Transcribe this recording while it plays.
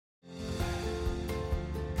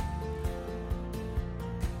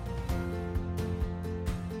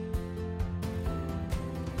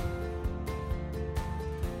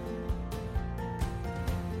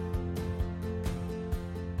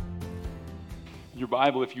Your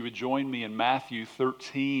Bible, if you would join me in Matthew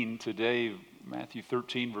 13 today, Matthew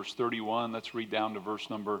 13, verse 31. Let's read down to verse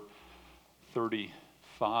number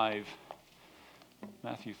 35.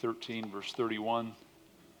 Matthew 13, verse 31.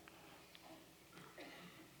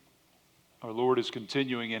 Our Lord is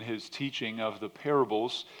continuing in his teaching of the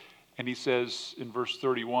parables, and he says in verse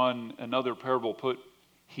 31, another parable put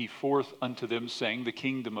he forth unto them, saying, the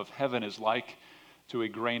kingdom of heaven is like to a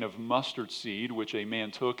grain of mustard seed, which a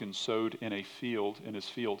man took and sowed in his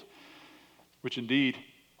field, which indeed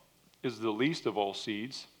is the least of all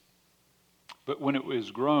seeds. But when it is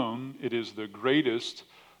grown, it is the greatest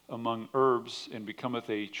among herbs, and becometh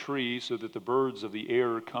a tree, so that the birds of the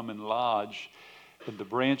air come and lodge in the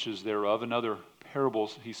branches thereof. And other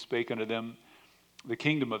parables he spake unto them, the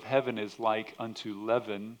kingdom of heaven is like unto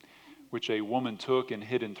leaven, which a woman took and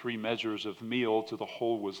hid in 3 measures of meal, till the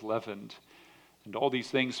whole was leavened. And all these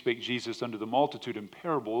things spake Jesus unto the multitude in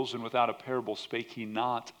parables, and without a parable spake he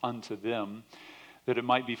not unto them, that it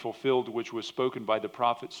might be fulfilled which was spoken by the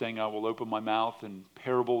prophet, saying, I will open my mouth in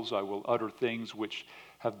parables, I will utter things which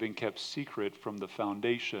have been kept secret from the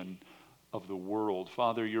foundation of the world.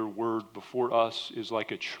 Father, your word before us is like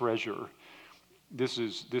a treasure. This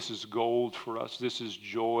is gold for us. This is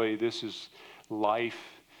joy. This is life.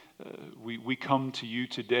 We come to you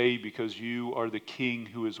today because you are the King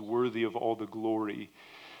who is worthy of all the glory,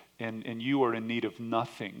 and you are in need of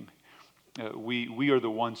nothing. We are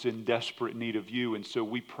the ones in desperate need of you, and so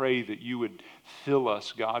we pray that you would fill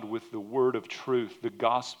us, God, with the word of truth, the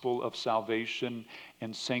gospel of salvation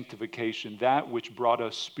and sanctification. That which brought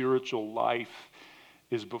us spiritual life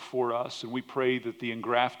is before us, and we pray that the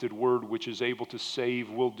engrafted word which is able to save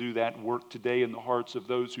will do that work today in the hearts of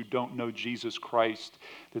those who don't know Jesus Christ,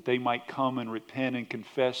 that they might come and repent and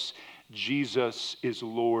confess Jesus is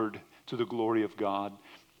Lord to the glory of God.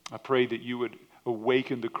 I pray that you would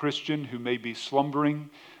awaken the Christian who may be slumbering,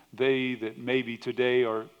 they that maybe today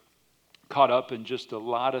are caught up in just a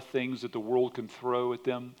lot of things that the world can throw at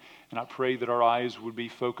them. And I pray that our eyes would be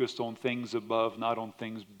focused on things above, not on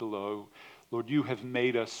things below. Lord, you have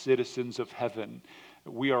made us citizens of heaven.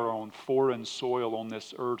 We are on foreign soil on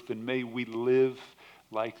this earth, and may we live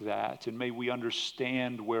like that, and may we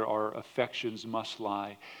understand where our affections must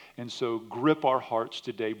lie. And so grip our hearts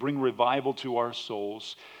today, bring revival to our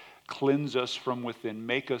souls, cleanse us from within,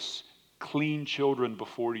 make us clean children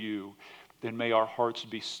before you. Then may our hearts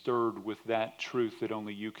be stirred with that truth that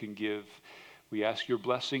only you can give. We ask your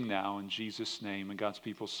blessing now in Jesus' name. And God's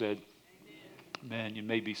people said, Amen. You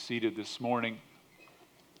may be seated this morning.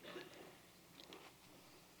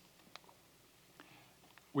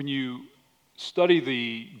 When you study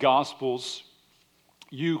the Gospels,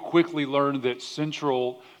 you quickly learn that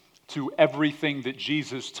central to everything that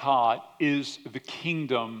Jesus taught is the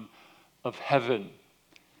kingdom of heaven.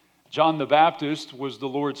 John the Baptist was the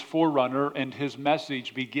Lord's forerunner, and his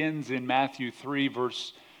message begins in Matthew 3,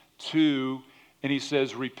 verse 2, and he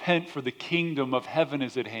says, repent, for the kingdom of heaven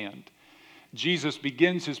is at hand. Jesus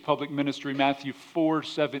begins his public ministry, Matthew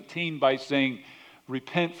 4:17, by saying,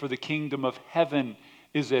 repent, for the kingdom of heaven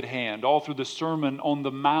is at hand. All through the Sermon on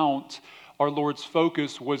the Mount, our Lord's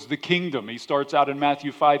focus was the kingdom. He starts out in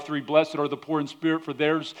Matthew 5:3, blessed are the poor in spirit, for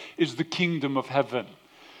theirs is the kingdom of heaven.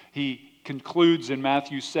 He concludes in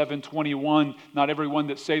Matthew 7:21, not everyone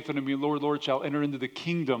that saith unto me, Lord, Lord, shall enter into the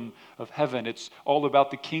kingdom of heaven. It's all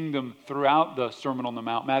about the kingdom throughout the Sermon on the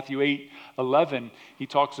Mount. Matthew 8:11, he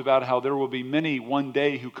talks about how there will be many one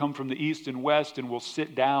day who come from the east and west and will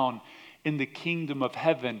sit down in the kingdom of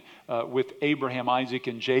heaven with Abraham, Isaac,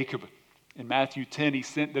 and Jacob. In Matthew 10, he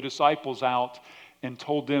sent the disciples out and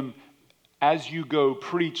told them, as you go,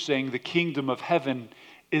 preach, saying the kingdom of heaven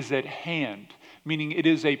is at hand. Meaning it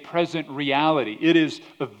is a present reality. It is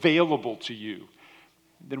available to you.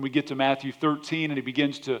 Then we get to Matthew 13, and he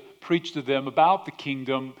begins to preach to them about the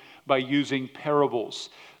kingdom by using parables.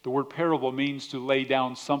 The word parable means to lay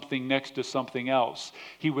down something next to something else.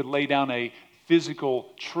 He would lay down a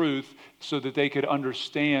physical truth so that they could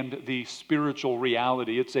understand the spiritual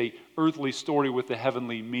reality. It's an earthly story with a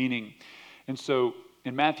heavenly meaning. And so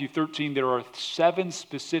in Matthew 13, there are 7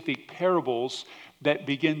 specific parables that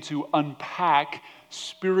begin to unpack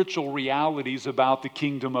spiritual realities about the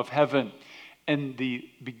kingdom of heaven. And the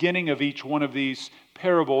beginning of each one of these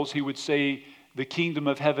parables, he would say, the kingdom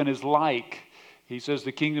of heaven is like. He says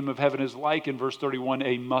the kingdom of heaven is like, in verse 31,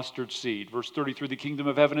 a mustard seed. Verse 33, the kingdom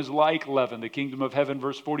of heaven is like leaven. The kingdom of heaven,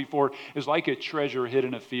 verse 44, is like a treasure hid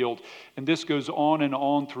in a field. And this goes on and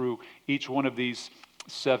on through each one of these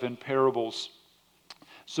 7 parables.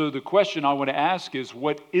 So the question I want to ask is,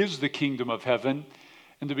 what is the kingdom of heaven?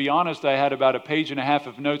 And to be honest, I had about a page and a half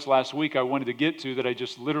of notes last week I wanted to get to that I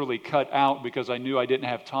just literally cut out because I knew I didn't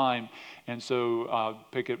have time. And so I'll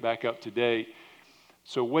pick it back up today.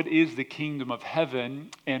 So what is the kingdom of heaven,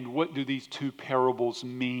 and what do these two parables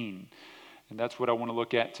mean? And that's what I want to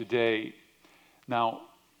look at today. Now,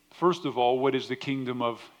 first of all, what is the kingdom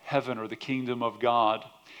of heaven or the kingdom of God?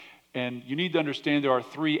 And you need to understand there are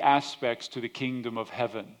three aspects to the kingdom of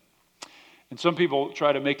heaven. And some people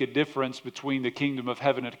try to make a difference between the kingdom of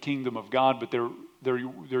heaven and the kingdom of God, but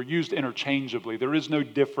they're used interchangeably. There is no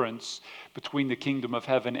difference between the kingdom of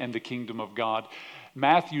heaven and the kingdom of God.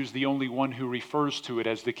 Matthew's the only one who refers to it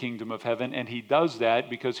as the kingdom of heaven, and he does that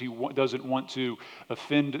because he doesn't want to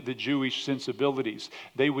offend the Jewish sensibilities.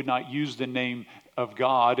 They would not use the name of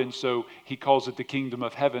God, and so he calls it the kingdom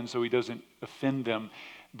of heaven so he doesn't offend them.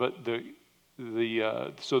 But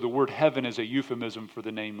so the word heaven is a euphemism for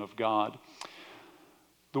the name of God.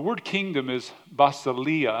 The word kingdom is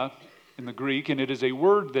basileia in the Greek, and it is a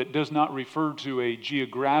word that does not refer to a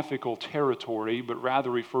geographical territory, but rather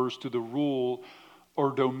refers to the rule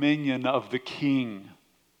or dominion of the king. And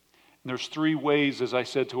there's three ways, as I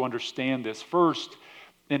said, to understand this. First,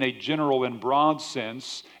 in a general and broad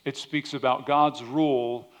sense, it speaks about God's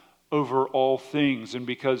rule over all things, and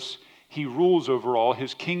because he rules over all,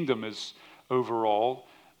 his kingdom is over all.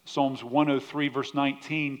 Psalms 103 verse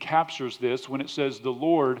 19 captures this when it says, "The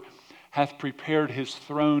Lord hath prepared his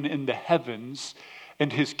throne in the heavens,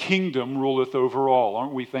 and his kingdom ruleth over all."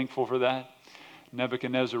 Aren't we thankful for that?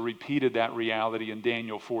 Nebuchadnezzar repeated that reality in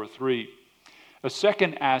Daniel 4:3. A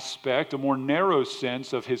second aspect, a more narrow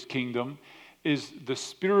sense of his kingdom, is the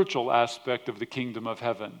spiritual aspect of the kingdom of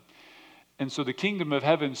heaven. And so the kingdom of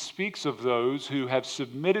heaven speaks of those who have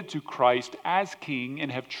submitted to Christ as king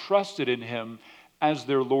and have trusted in him as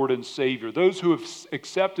their Lord and Savior. Those who have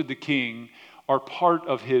accepted the king are part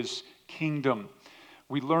of his kingdom.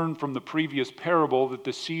 We learned from the previous parable that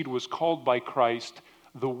the seed was called by Christ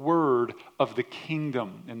the word of the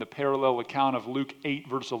kingdom. In the parallel account of Luke 8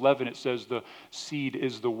 verse 11, it says the seed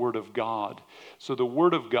is the word of God. So the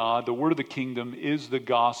word of God, the word of the kingdom, is the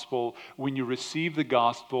gospel. When you receive the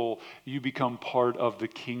gospel, you become part of the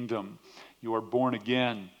kingdom. You are born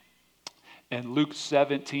again. And Luke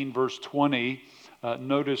 17 verse 20,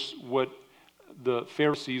 notice what the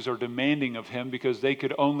Pharisees are demanding of him, because they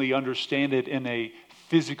could only understand it in a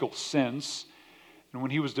physical sense. And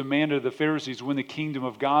when he was demanded of the Pharisees when the kingdom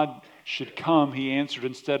of God should come, he answered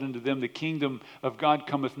and said unto them, "The kingdom of God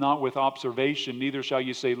cometh not with observation, neither shall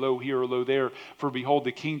you say, Lo here or lo there. For behold,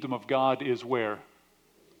 the kingdom of God is where?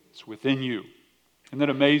 It's within you." Isn't that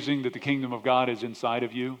amazing that the kingdom of God is inside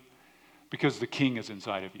of you? Because the king is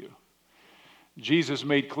inside of you. Jesus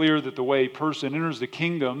made clear that the way a person enters the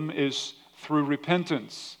kingdom is through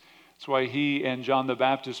repentance. That's why he and John the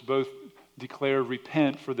Baptist both declared,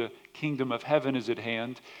 "Repent, for the kingdom of heaven is at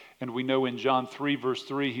hand." And we know in John 3 verse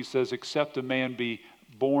 3, he says, "Except a man be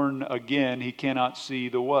born again, he cannot see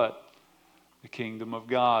the what? The kingdom of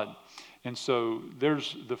God." And so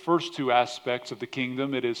there's the first two aspects of the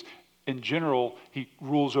kingdom. It is, in general, he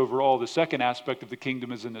rules over all. The second aspect of the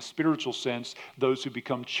kingdom is in the spiritual sense. Those who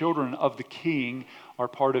become children of the king are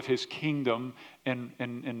part of his kingdom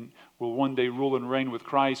and will one day rule and reign with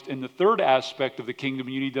Christ. And the third aspect of the kingdom,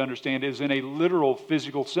 you need to understand, is in a literal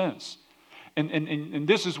physical sense. And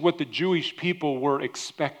this is what the Jewish people were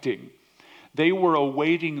expecting. They were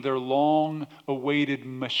awaiting their long-awaited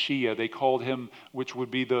Messiah. They called him, which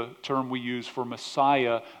would be the term we use for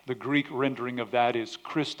Messiah. The Greek rendering of that is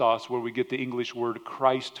Christos, where we get the English word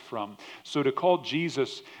Christ from. So to call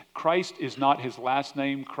Jesus, Christ is not his last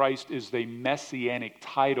name. Christ is the messianic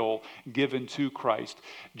title given to Christ.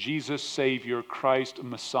 Jesus, Savior, Christ,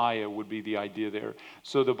 Messiah would be the idea there.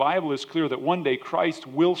 So the Bible is clear that one day Christ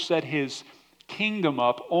will set his kingdom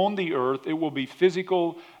up on the earth. It will be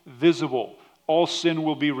physical, visible. All sin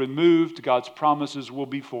will be removed. God's promises will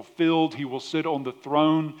be fulfilled. He will sit on the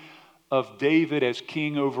throne of David as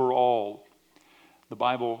king over all. The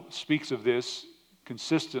Bible speaks of this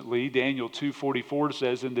consistently. Daniel 2:44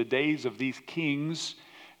 says, "In the days of these kings,"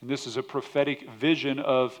 and this is a prophetic vision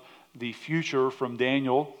of the future from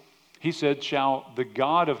Daniel, he said, "Shall the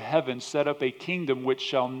God of heaven set up a kingdom which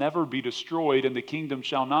shall never be destroyed, and the kingdom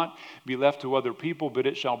shall not be left to other people, but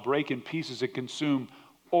it shall break in pieces and consume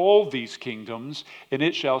all these kingdoms, and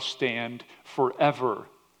it shall stand forever."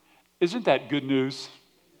 Isn't that good news?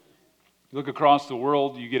 You look across the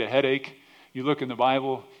world, you get a headache. You look in the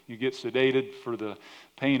Bible, you get sedated for the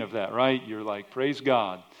pain of that, right? You're like, praise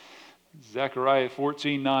God. Zechariah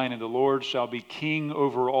 14:9, "And the Lord shall be king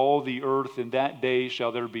over all the earth. In that day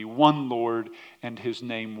shall there be one Lord, and his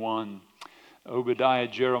name one." Obadiah,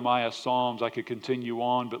 Jeremiah, Psalms. I could continue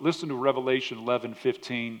on, but listen to Revelation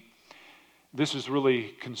 11:15. This is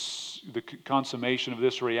really the consummation of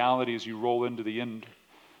this reality as you roll into the end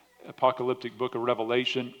apocalyptic book of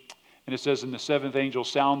Revelation. And it says, "And the seventh angel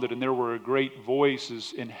sounded, and there were great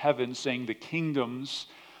voices in heaven saying, the kingdoms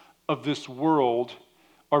of this world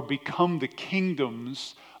are become the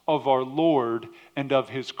kingdoms of our Lord and of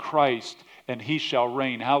his Christ, and he shall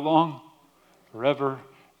reign." How long? Forever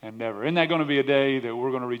and never. Isn't that going to be a day that we're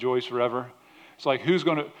going to rejoice forever? It's like,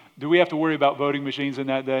 do we have to worry about voting machines in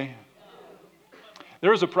that day?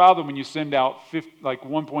 There is a problem when you send out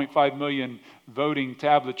 1.5 million voting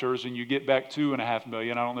tablatures and you get back 2.5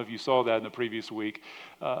 million. I don't know if you saw that in the previous week.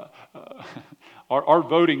 Our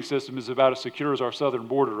voting system is about as secure as our southern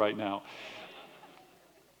border right now.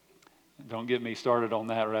 Don't get me started on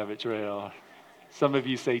that rabbit trail. Some of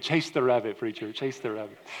you say, chase the rabbit, preacher, chase the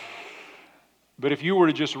rabbit. But if you were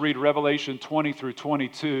to just read Revelation 20 through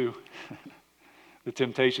 22, the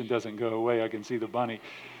temptation doesn't go away. I can see the bunny.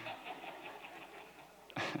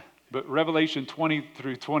 But Revelation 20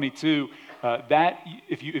 through 22, that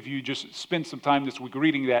if you just spend some time this week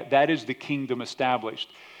reading that is the kingdom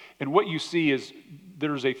established. And what you see is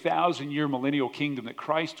there's a 1,000-year millennial kingdom that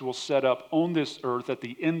Christ will set up on this earth at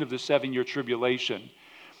the end of the 7-year tribulation.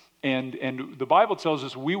 And the Bible tells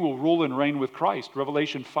us we will rule and reign with Christ.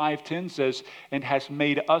 Revelation 5:10 says, "And has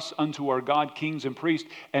made us unto our God kings and priests,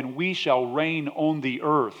 and we shall reign on the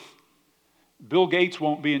earth." Bill Gates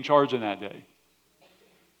won't be in charge in that day.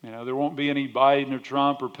 There won't be any Biden or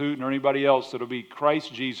Trump or Putin or anybody else. It'll be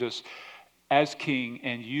Christ Jesus as king,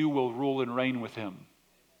 and you will rule and reign with him.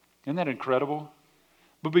 Isn't that incredible?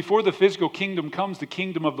 But before the physical kingdom comes, the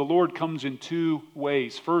kingdom of the Lord comes in two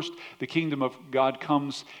ways. First, the kingdom of God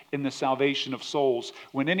comes in the salvation of souls.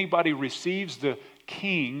 When anybody receives the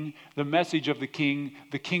king, the message of the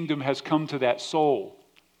kingdom has come to that soul.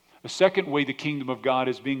 The second way the kingdom of God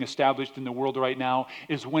is being established in the world right now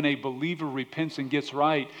is when a believer repents and gets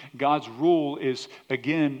right, God's rule is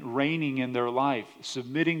again reigning in their life.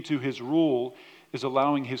 Submitting to his rule is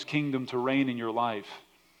allowing his kingdom to reign in your life.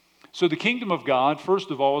 So the kingdom of God,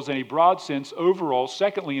 first of all, is in a broad sense overall.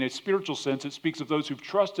 Secondly, in a spiritual sense, it speaks of those who've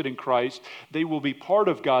trusted in Christ. They will be part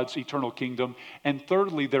of God's eternal kingdom. And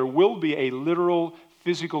thirdly, there will be a literal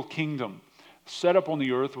physical kingdom set up on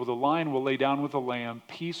the earth where the lion will lay down with the lamb.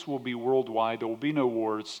 Peace will be worldwide. There will be no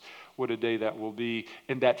wars. What a day that will be.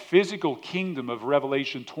 And that physical kingdom of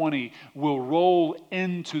Revelation 20 will roll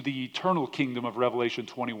into the eternal kingdom of Revelation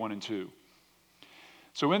 21 and 2.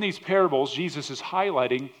 So in these parables, Jesus is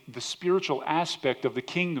highlighting the spiritual aspect of the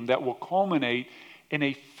kingdom that will culminate in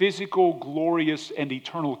a physical, glorious, and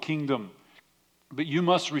eternal kingdom. But you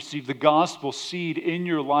must receive the gospel seed in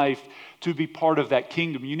your life to be part of that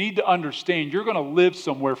kingdom. You need to understand you're going to live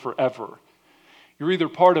somewhere forever. You're either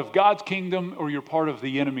part of God's kingdom or you're part of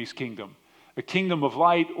the enemy's kingdom. A kingdom of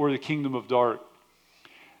light or the kingdom of dark.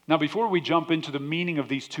 Now, before we jump into the meaning of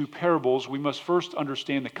these two parables, we must first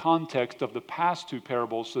understand the context of the past two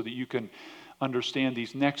parables so that you can understand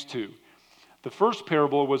these next two. The first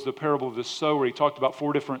parable was the parable of the sower. He talked about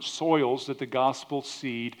 4 different soils that the gospel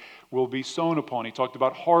seed will be sown upon. He talked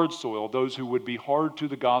about hard soil, those who would be hard to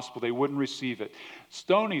the gospel, they wouldn't receive it.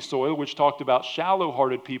 Stony soil, which talked about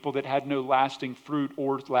shallow-hearted people that had no lasting fruit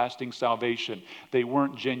or lasting salvation. They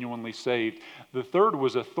weren't genuinely saved. The third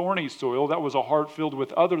was a thorny soil. That was a heart filled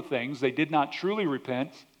with other things. They did not truly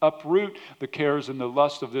repent, uproot the cares and the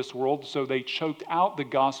lust of this world, so they choked out the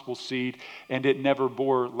gospel seed, and it never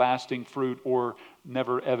bore lasting fruit or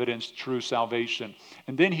never evidenced true salvation.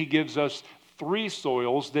 And then he gives us 3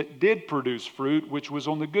 soils that did produce fruit, which was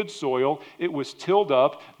on the good soil. It was tilled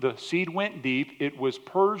up, the seed went deep, it was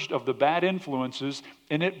purged of the bad influences,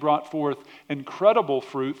 and it brought forth incredible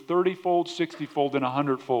fruit, 30-fold, 60-fold, and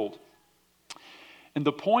 100-fold. And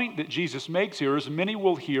the point that Jesus makes here is many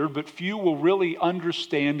will hear, but few will really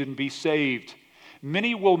understand and be saved.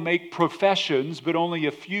 Many will make professions, but only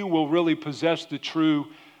a few will really possess the true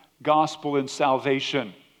gospel and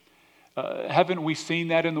salvation. Haven't we seen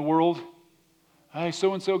that in the world? Hey,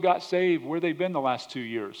 so-and-so got saved. Where they been the last 2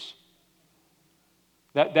 years?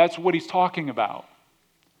 That's what he's talking about.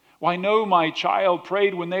 Well, I know my child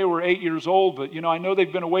prayed when they were 8 years old, but I know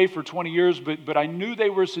they've been away for 20 years, but I knew they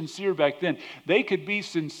were sincere back then. They could be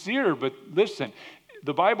sincere, but listen,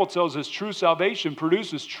 the Bible tells us true salvation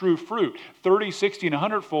produces true fruit. 30, 60, and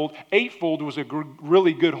 100-fold. 8-fold was a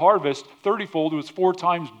really good harvest. 30-fold was 4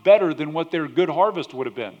 times better than what their good harvest would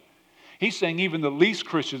have been. He's saying even the least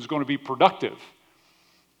Christian is going to be productive.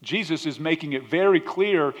 Jesus is making it very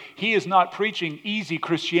clear he is not preaching easy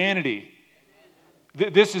Christianity.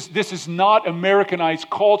 This is not Americanized,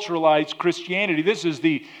 culturalized Christianity. This is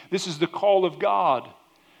the call of God.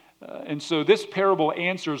 And so this parable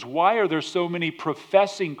answers, why are there so many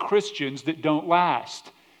professing Christians that don't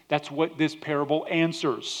last? That's what this parable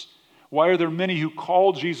answers. Why are there many who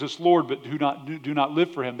call Jesus Lord but do not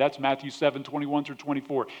live for him? That's Matthew 7:21 through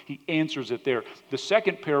 24. He answers it there. The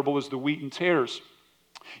second parable is the wheat and tares.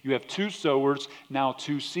 You have two sowers, now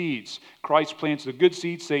two seeds. Christ plants the good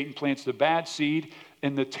seed, Satan plants the bad seed,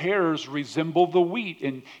 and the tares resemble the wheat.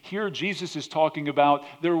 And here Jesus is talking about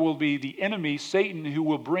there will be the enemy, Satan, who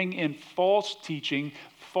will bring in false teaching,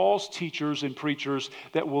 false teachers and preachers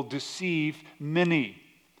that will deceive many.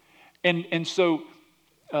 And so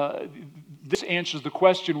this answers the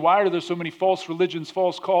question, why are there so many false religions,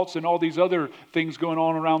 false cults, and all these other things going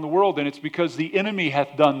on around the world? And it's because the enemy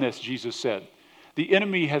hath done this, Jesus said. The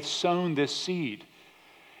enemy hath sown this seed.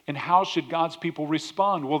 And how should God's people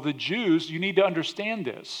respond? Well, the Jews, you need to understand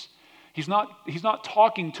this. He's not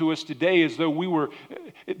talking to us today as though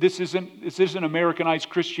this isn't Americanized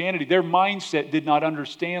Christianity. Their mindset did not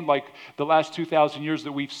understand like the last 2,000 years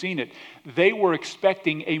that we've seen it. They were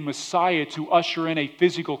expecting a Messiah to usher in a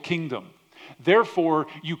physical kingdom. Therefore,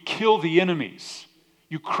 you kill the enemies.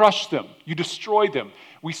 You crush them. You destroy them.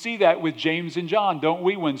 We see that with James and John, don't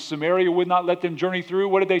we? When Samaria would not let them journey through,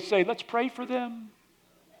 what did they say? Let's pray for them.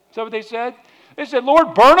 Is that what they said? They said,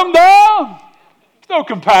 Lord, burn them down. There's no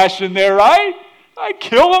compassion there, right? I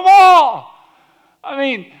kill them all. I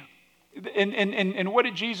mean, and what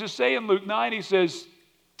did Jesus say in Luke 9? He says,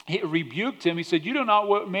 he rebuked him. He said, you know not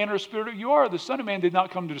what manner of spirit you are. The Son of Man did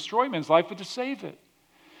not come to destroy man's life, but to save it.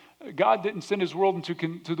 God didn't send his world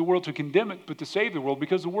into the world to condemn it, but to save the world,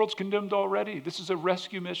 because the world's condemned already. This is a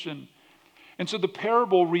rescue mission. And so the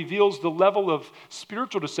parable reveals the level of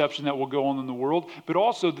spiritual deception that will go on in the world, but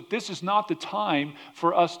also that this is not the time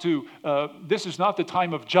for us this is not the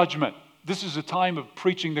time of judgment. This is a time of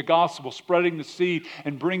preaching the gospel, spreading the seed,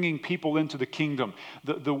 and bringing people into the kingdom.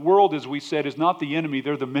 The world, as we said, is not the enemy,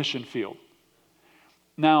 they're the mission field.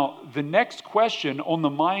 Now, the next question on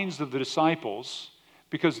the minds of the disciples,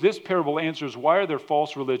 because this parable answers why are there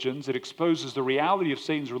false religions, it exposes the reality of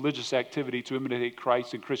Satan's religious activity to imitate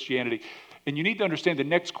Christ and Christianity. And you need to understand the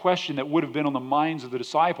next question that would have been on the minds of the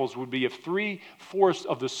disciples would be, if 3/4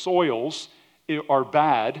 of the soils are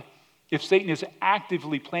bad, if Satan is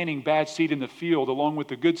actively planting bad seed in the field along with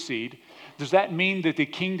the good seed, does that mean that the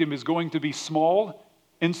kingdom is going to be small,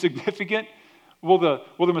 insignificant? Will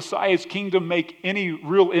the Messiah's kingdom make any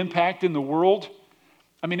real impact in the world?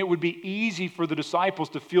 I mean, it would be easy for the disciples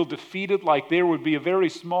to feel defeated, like there would be a very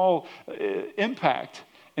small impact.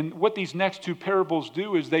 And what these next two parables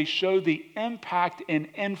do is they show the impact and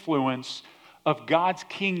influence of God's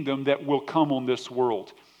kingdom that will come on this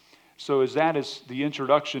world. So as that is the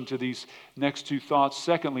introduction to these next two thoughts,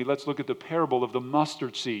 secondly, let's look at the parable of the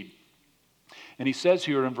mustard seed. And he says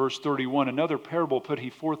here in verse 31, another parable put he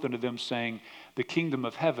forth unto them, saying, the kingdom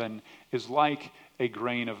of heaven is like a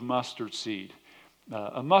grain of mustard seed.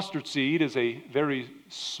 A mustard seed is a very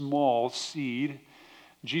small seed.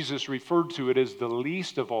 Jesus referred to it as the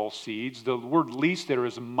least of all seeds. The word least there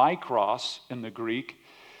is mikros in the Greek,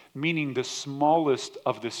 meaning the smallest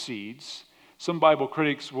of the seeds. Some Bible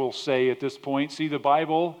critics will say at this point, see, the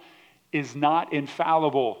Bible is not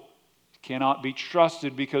infallible. It cannot be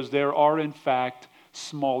trusted because there are, in fact,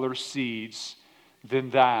 smaller seeds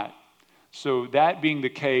than that. So that being the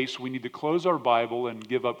case, we need to close our Bible and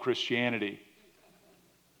give up Christianity.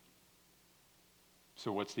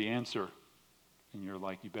 So what's the answer? And you're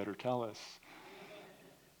like, you better tell us.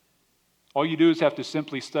 All you do is have to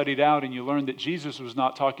simply study it out, and you learn that Jesus was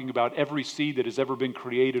not talking about every seed that has ever been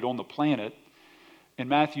created on the planet. In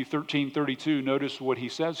Matthew 13:32, notice what he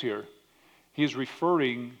says here. He is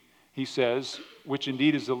referring, he says, which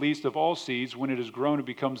indeed is the least of all seeds, when it is grown, it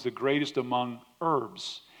becomes the greatest among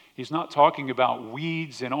herbs. He's not talking about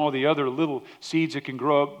weeds and all the other little seeds that can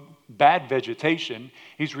grow up, bad vegetation.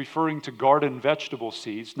 He's referring to garden vegetable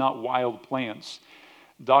seeds, not wild plants.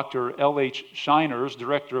 Dr. L.H. Shiners,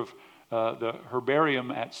 director of the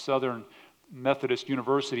herbarium at Southern Methodist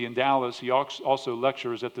University in Dallas, he also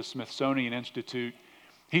lectures at the Smithsonian Institute.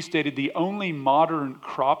 He stated the only modern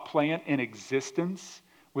crop plant in existence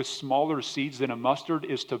with smaller seeds than a mustard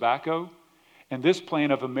is tobacco. And this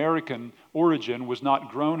plant of American origin was not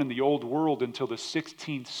grown in the old world until the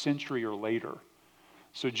 16th century or later.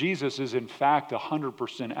 So Jesus is in fact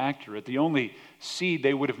 100% accurate. The only seed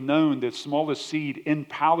they would have known, the smallest seed in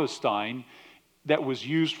Palestine that was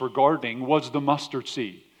used for gardening, was the mustard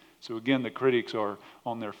seed. So again, the critics are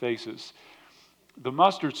on their faces. The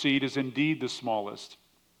mustard seed is indeed the smallest.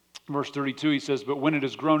 Verse 32, he says, "But when it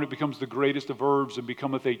is grown, it becomes the greatest of herbs and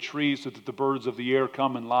becometh a tree, so that the birds of the air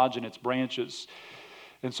come and lodge in its branches."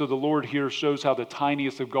 And so the Lord here shows how the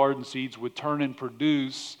tiniest of garden seeds would turn and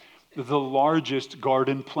produce the largest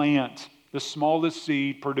garden plant, the smallest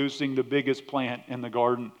seed producing the biggest plant in the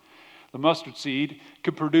garden. The mustard seed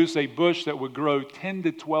could produce a bush that would grow 10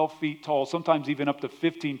 to 12 feet tall, sometimes even up to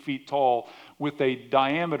 15 feet tall, with a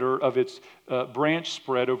diameter of its branch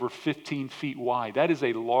spread over 15 feet wide. That is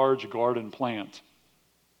a large garden plant.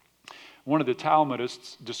 One of the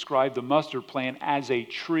Talmudists described the mustard plant as a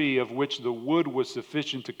tree of which the wood was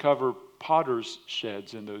sufficient to cover potter's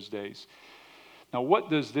sheds in those days. Now, what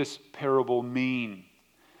does this parable mean?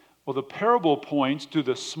 Well, the parable points to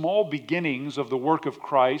the small beginnings of the work of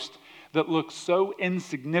Christ that look so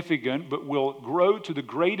insignificant but will grow to the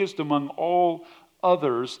greatest among all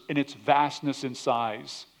others in its vastness and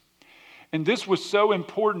size. And this was so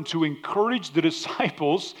important to encourage the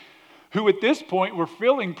disciples who at this point were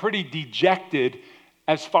feeling pretty dejected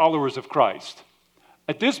as followers of Christ.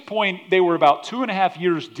 At this point, they were about 2.5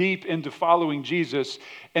 years deep into following Jesus,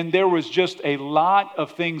 and there was just a lot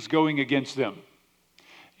of things going against them.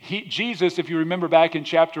 Jesus, if you remember back in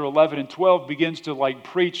chapter 11 and 12, begins to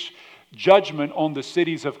preach judgment on the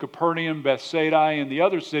cities of Capernaum, Bethsaida, and the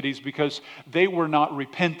other cities because they were not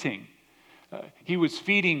repenting. He was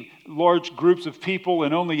feeding large groups of people,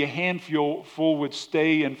 and only a handful would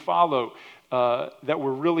stay and follow that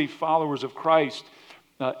were really followers of Christ.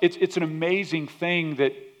 It's an amazing thing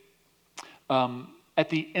that at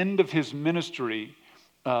the end of his ministry,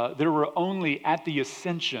 there were only at the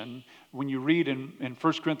ascension, when you read in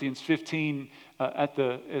 1 Corinthians 15, at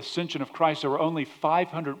the ascension of Christ, there were only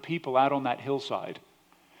 500 people out on that hillside.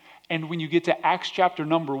 And when you get to Acts chapter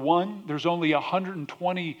number 1, there's only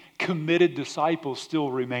 120 committed disciples still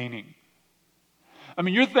remaining. I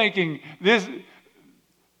mean, you're thinking, this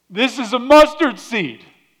is a mustard seed.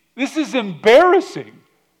 This is embarrassing.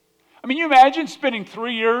 I mean, you imagine spending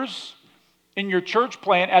 3 years in your church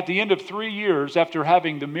plant. At the end of 3 years, after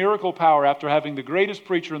having the miracle power, after having the greatest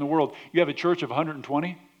preacher in the world, you have a church of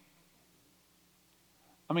 120?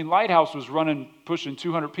 I mean, Lighthouse was pushing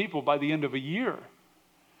 200 people by the end of a year.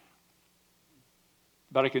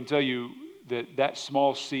 But I can tell you that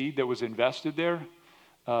small seed that was invested there,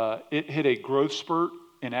 it hit a growth spurt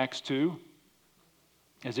in Acts 2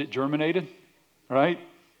 as it germinated, right?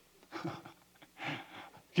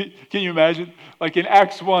 Can you imagine? Like in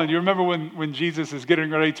Acts 1, you remember when Jesus is getting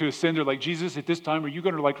ready to ascend, they're like, "Jesus, at this time, are you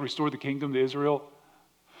going to restore the kingdom to Israel?"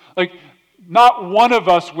 Like, not one of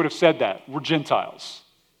us would have said that. We're Gentiles,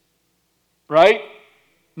 right?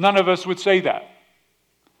 None of us would say that.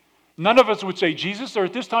 None of us would say, "Jesus, or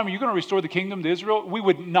at this time, are you going to restore the kingdom to Israel?"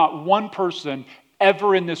 Not one person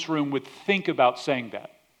ever in this room would think about saying that.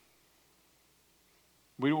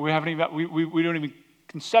 We don't even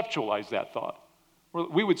conceptualize that thought.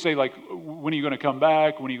 We would say, "When are you going to come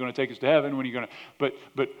back? When are you going to take us to heaven? When are you going to?"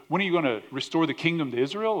 But when are you going to restore the kingdom to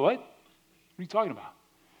Israel? What are you talking about?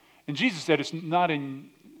 And Jesus said, "It's not in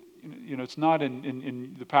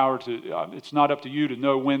the power to. It's not up to you to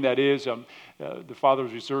know when that is. The Father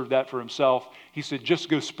has reserved that for Himself." He said, "Just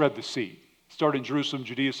go spread the seed. Start in Jerusalem,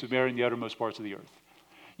 Judea, Samaria, and the uttermost parts of the earth.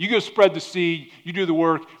 You go spread the seed. You do the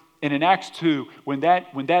work." And in Acts 2, when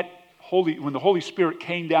the Holy Spirit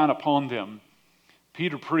came down upon them,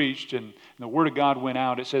 Peter preached, and the word of God went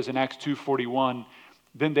out. It says in Acts 2:41,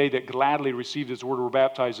 "Then they that gladly received His word were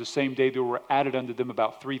baptized. The same day there were added unto them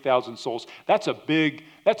about 3,000 souls." That's a big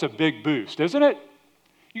boost, isn't it?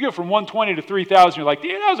 You go from 120 to 3,000. You're like,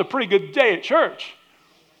 "Yeah, that was a pretty good day at church.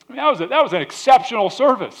 I mean, that was an exceptional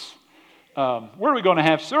service." Where are we going to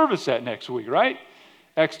have service at next week, right?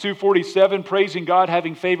 Acts 2:47, "Praising God,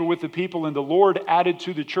 having favor with the people, and the Lord added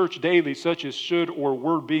to the church daily such as should or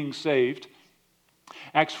were being saved."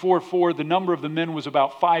 Acts 4:4, "The number of the men was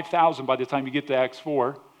about 5,000 by the time you get to Acts 4.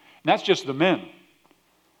 And that's just the men.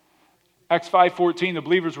 Acts 5:14, "The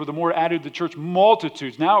believers were the more added to the church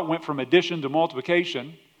multitudes." Now it went from addition to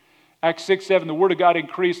multiplication. Acts 6:7, "The word of God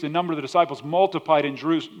increased, the number of the disciples multiplied in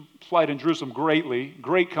Jerusalem greatly.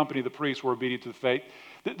 Great company of the priests were obedient to the faith."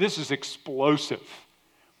 This is explosive.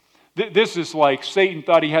 This is like Satan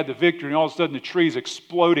thought he had the victory, and all of a sudden the tree's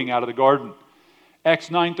exploding out of the garden.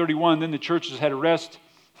 Acts 9:31, "Then the churches had a rest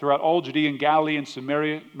throughout all Judea and Galilee and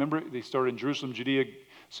Samaria." Remember, they started in Jerusalem, Judea,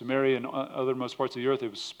 Samaria, and othermost parts of the earth.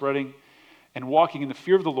 It was spreading. "And walking in the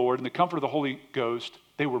fear of the Lord and the comfort of the Holy Ghost,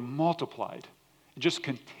 they were multiplied." It just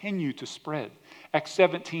continued to spread. Acts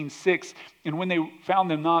 17:6, "And when they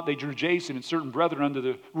found them not, they drew Jason and certain brethren unto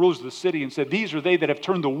the rulers of the city and said, These are they that have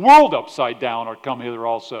turned the world upside down, are come hither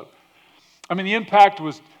also." I mean, the impact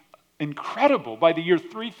was Incredible. By the year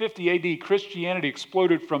 350 AD, Christianity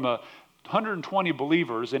exploded from 120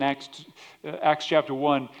 believers in Acts chapter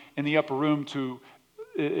 1 in the upper room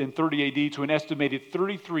in 30 AD to an estimated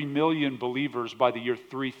 33 million believers by the year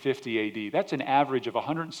 350 AD. That's an average of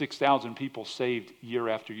 106,000 people saved year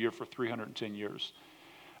after year for 310 years.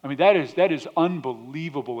 I mean, that is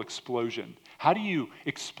unbelievable explosion. How do you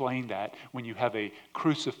explain that when you have a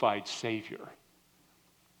crucified Savior?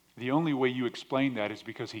 The only way you explain that is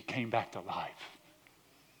because he came back to life.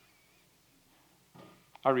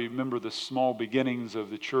 I remember the small beginnings of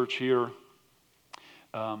the church here.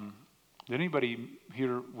 Did anybody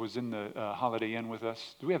here was in the Holiday Inn with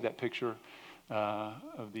us? Do we have that picture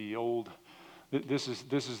of the old? This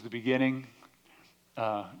is the beginning.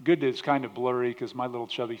 Good that it's kind of blurry because my little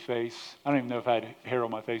chubby face. I don't even know if I had hair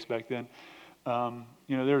on my face back then.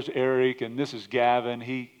 There's Eric, and this is Gavin.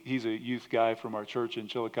 He's a youth guy from our church in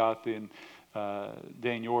Chillicothe, and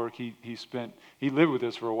Dan York. He lived with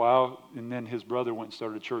us for a while, and then his brother went and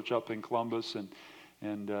started a church up in Columbus,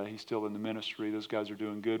 and he's still in the ministry. Those guys are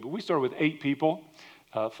doing good. But we started with 8 people.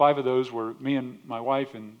 5 of those were me and my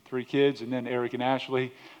wife and 3 kids, and then Eric and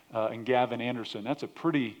Ashley and Gavin Anderson. That's a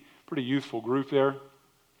pretty youthful group there.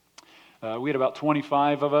 We had about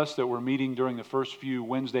 25 of us that were meeting during the first few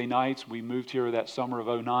Wednesday nights. We moved here that summer of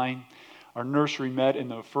 2009. Our nursery met in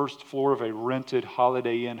the first floor of a rented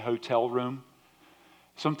Holiday Inn hotel room.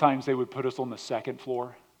 Sometimes they would put us on the second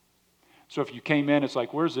floor. So if you came in, it's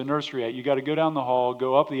like, where's the nursery at? You got to go down the hall,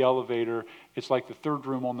 go up the elevator. It's like the third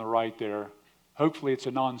room on the right there. Hopefully it's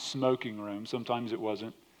a non-smoking room. Sometimes it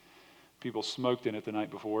wasn't. People smoked in it the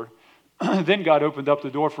night before. Then God opened up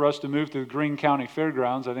the door for us to move to the Greene County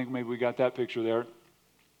Fairgrounds. I think maybe we got that picture there.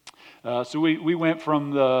 So we went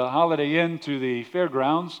from the Holiday Inn to the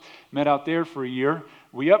Fairgrounds, met out there for a year.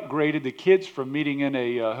 We upgraded the kids from meeting in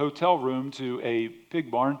a hotel room to a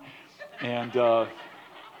pig barn. And I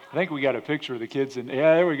think we got a picture of the kids. Yeah,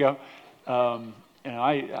 there we go. And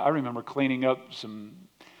I remember cleaning up some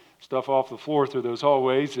stuff off the floor through those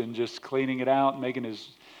hallways and just cleaning it out and making as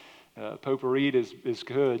potpourri as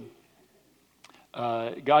could.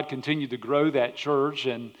 God continued to grow that church,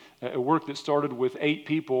 and a work that started with 8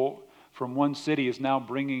 people from one city is now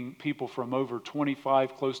bringing people from over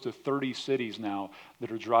 25, close to 30 cities now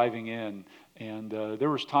that are driving in. And there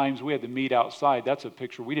was times we had to meet outside. That's a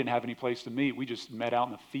picture. We didn't have any place to meet. We just met out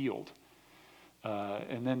in the field.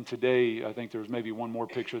 And then today, I think there's maybe one more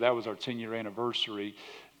picture. That was our 10-year anniversary.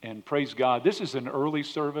 And praise God, this is an early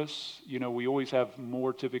service. We always have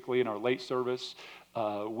more typically in our late service.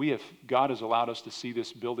 God has allowed us to see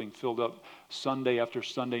this building filled up Sunday after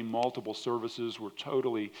Sunday, multiple services. We're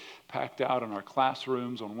totally packed out in our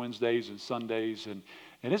classrooms on Wednesdays and Sundays. And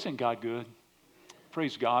isn't God good?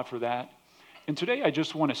 Praise God for that. And today I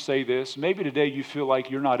just want to say this. Maybe today you feel like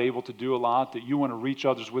you're not able to do a lot, that you want to reach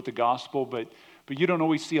others with the gospel, but you don't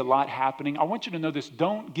always see a lot happening. I want you to know this.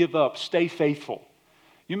 Don't give up. Stay faithful.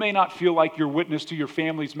 You may not feel like your witness to your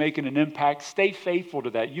family is making an impact. Stay faithful to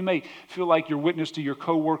that. You may feel like your witness to your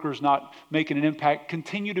coworkers not making an impact.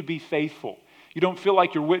 Continue to be faithful. You don't feel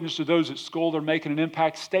like your witness to those at school are making an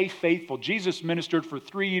impact. Stay faithful. Jesus ministered for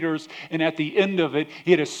 3 years, and at the end of it,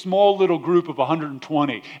 he had a small little group of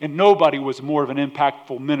 120, and nobody was more of an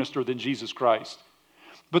impactful minister than Jesus Christ.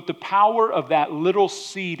 But the power of that little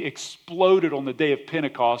seed exploded on the day of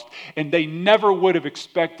Pentecost, and they never would have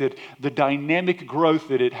expected the dynamic growth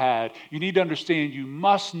that it had. You need to understand you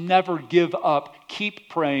must never give up. Keep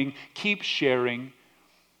praying, keep sharing.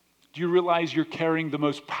 Do you realize you're carrying the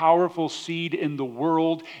most powerful seed in the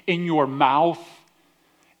world in your mouth?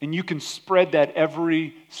 And you can spread that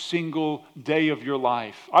every single day of your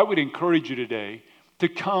life. I would encourage you today to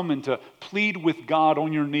come and to plead with God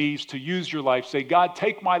on your knees, to use your life. Say, God,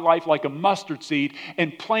 take my life like a mustard seed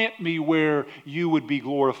and plant me where you would be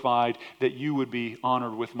glorified, that you would be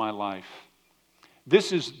honored with my life.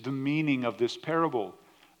 This is the meaning of this parable,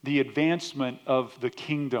 the advancement of the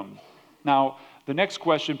kingdom. Now, the next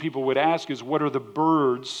question people would ask is, what are the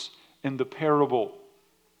birds in the parable?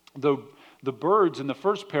 The birds in the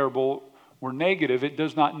first parable were negative. It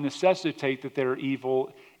does not necessitate that they're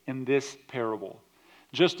evil in this parable.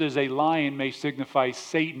 Just as a lion may signify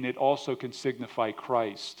Satan, it also can signify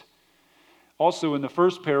Christ. Also in the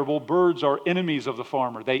first parable, birds are enemies of the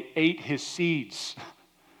farmer. They ate his seeds,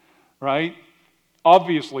 right?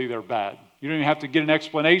 Obviously they're bad. You don't even have to get an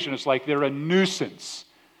explanation. It's like they're a nuisance.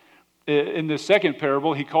 In the second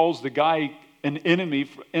parable, he calls the guy an enemy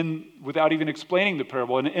without even explaining the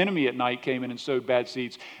parable. An enemy at night came in and sowed bad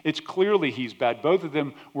seeds. It's clearly he's bad. Both of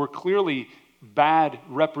them were clearly bad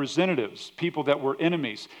representatives, people that were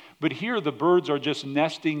enemies. But here the birds are just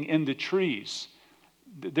nesting in the trees.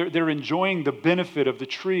 They're enjoying the benefit of the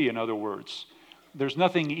tree, in other words. There's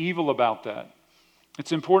nothing evil about that.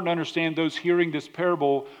 It's important to understand those hearing this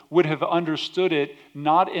parable would have understood it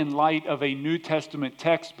not in light of a New Testament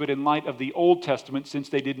text, but in light of the Old Testament, since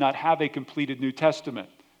they did not have a completed New Testament.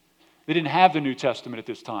 They didn't have the New Testament at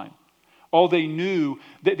this time. All they knew,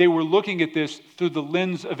 that they were looking at this through the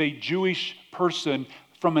lens of a Jewish person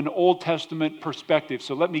from an Old Testament perspective.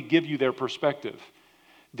 So let me give you their perspective.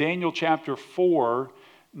 Daniel chapter 4,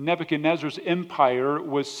 Nebuchadnezzar's empire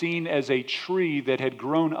was seen as a tree that had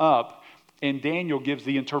grown up, and Daniel gives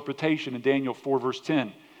the interpretation in Daniel 4 verse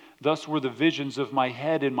 10. Thus were the visions of my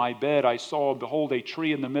head in my bed. I saw, behold, a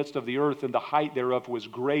tree in the midst of the earth, and the height thereof was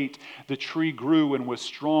great. The tree grew and was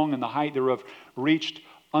strong, and the height thereof reached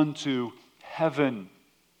unto heaven.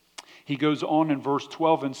 He goes on in verse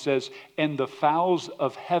 12 and says, and the fowls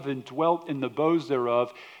of heaven dwelt in the boughs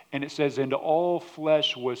thereof, and it says, and all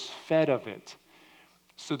flesh was fed of it.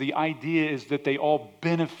 So the idea is that they all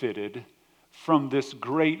benefited from this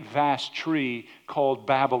great vast tree called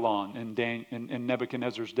Babylon in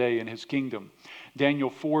Nebuchadnezzar's day in his kingdom.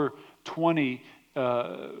 Daniel 4:20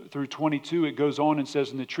 through 22, it goes on and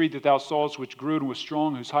says, and the tree that thou sawest which grew and was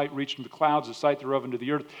strong, whose height reached into the clouds, the sight thereof unto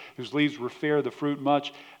the earth, whose leaves were fair, the fruit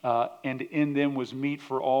much, and in them was meat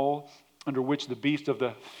for all, under which the beast of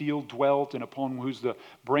the field dwelt, and upon whose the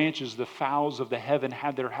branches the fowls of the heaven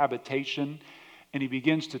had their habitation. And he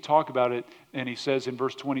begins to talk about it, and he says in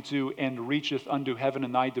verse 22, and reacheth unto heaven,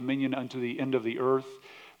 and thy dominion unto the end of the earth.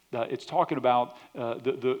 It's talking about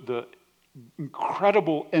the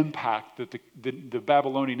incredible impact that the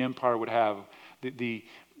Babylonian Empire would have,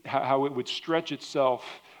 how it would stretch itself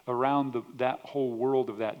around that whole world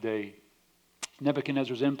of that day.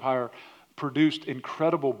 Nebuchadnezzar's empire produced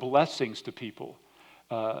incredible blessings to people.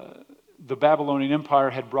 The Babylonian Empire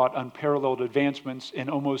had brought unparalleled advancements in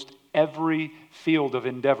almost every field of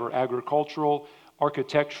endeavor: agricultural,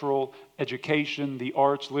 architectural, education, the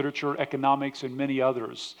arts, literature, economics, and many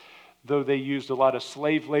others. Though they used a lot of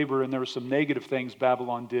slave labor and there were some negative things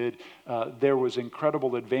Babylon did, there was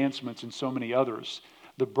incredible advancements in so many others.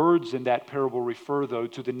 The birds in that parable refer, though,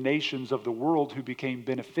 to the nations of the world who became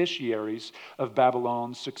beneficiaries of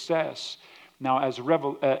Babylon's success. Now, as a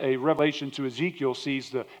revelation to Ezekiel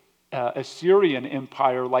sees the Assyrian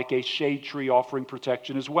Empire like a shade tree offering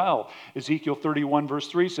protection as well. Ezekiel 31 verse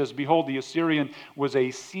 3 says, behold, the Assyrian was a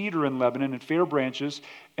cedar in Lebanon and fair branches,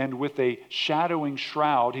 and with a shadowing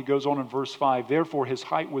shroud. He goes on in verse 5, therefore his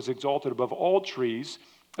height was exalted above all trees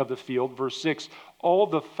of the field. Verse 6, all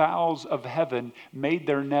the fowls of heaven made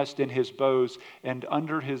their nest in his boughs and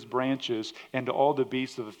under his branches, and all the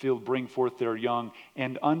beasts of the field bring forth their young,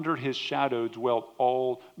 and under his shadow dwelt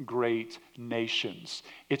all great nations.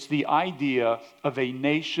 It's the idea of a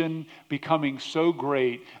nation becoming so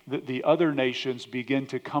great that the other nations begin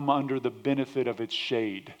to come under the benefit of its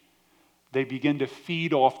shade. They begin to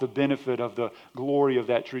feed off the benefit of the glory of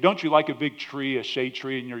that tree. Don't you like a big tree, a shade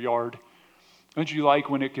tree in your yard? Don't you like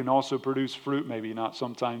when it can also produce fruit? Maybe not,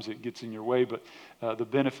 sometimes it gets in your way, but the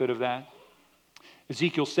benefit of that.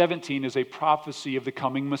 Ezekiel 17 is a prophecy of the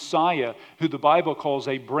coming Messiah, who the Bible calls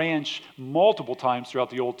a branch multiple times throughout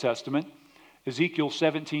the Old Testament. Ezekiel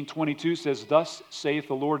 17:22 says, thus saith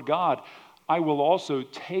the Lord God, I will also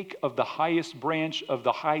take of the highest branch of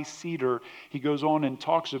the high cedar. He goes on and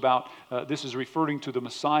talks about, this is referring to the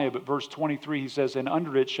Messiah, but verse 23, he says, and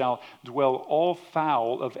under it shall dwell all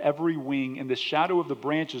fowl of every wing, in the shadow of the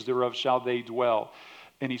branches thereof shall they dwell.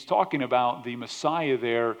 And he's talking about the Messiah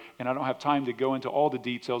there, and I don't have time to go into all the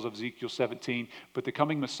details of Ezekiel 17, but the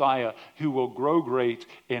coming Messiah who will grow great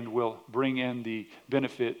and will bring in the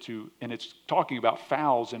benefit to, and it's talking about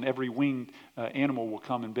fowls, and every winged animal will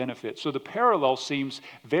come and benefit. So the parallel seems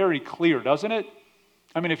very clear, doesn't it?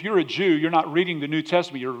 I mean, if you're a Jew, you're not reading the New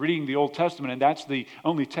Testament, you're reading the Old Testament, and that's the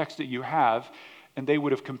only text that you have. And they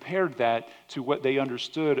would have compared that to what they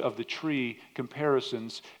understood of the tree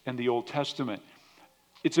comparisons in the Old Testament.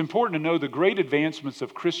 It's important to know the great advancements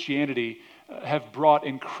of Christianity have brought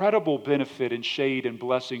incredible benefit and shade and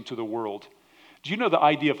blessing to the world. Do you know the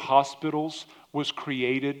idea of hospitals was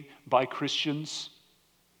created by Christians?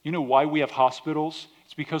 You know why we have hospitals?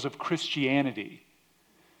 It's because of Christianity.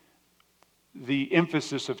 The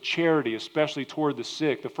emphasis of charity, especially toward the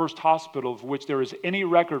sick. The first hospital of which there is any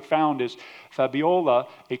record found is Fabiola,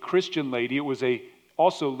 a Christian lady. It was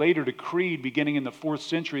also later decreed, beginning in the 4th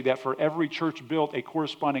century, that for every church built, a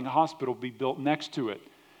corresponding hospital be built next to it.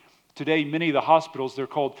 Today, many of the hospitals, they're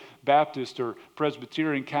called Baptist or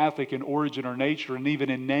Presbyterian, Catholic in origin or nature, and even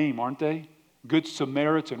in name, aren't they? Good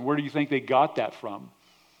Samaritan, where do you think they got that from?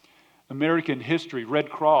 American history, Red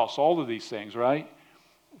Cross, all of these things, right?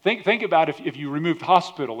 Think about if you removed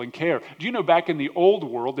hospital and care. Do you know back in the old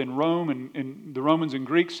world, in Rome and the Romans and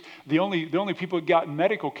Greeks, the only people who got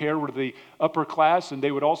medical care were the upper class, and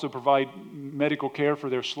they would also provide medical care for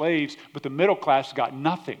their slaves, but the middle class got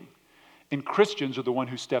nothing. And Christians are the one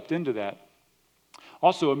who stepped into that.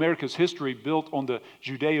 Also, America's history built on the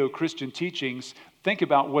Judeo-Christian teachings. Think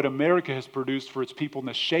about what America has produced for its people and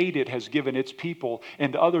the shade it has given its people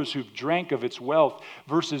and others who've drank of its wealth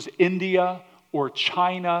versus India or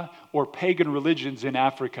China or pagan religions in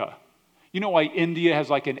Africa. You know why India has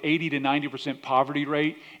like an 80 to 90% poverty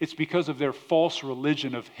rate? It's because of their false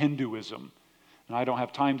religion of Hinduism. And I don't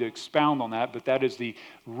have time to expound on that, but that is the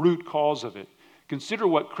root cause of it. Consider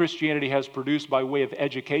what Christianity has produced by way of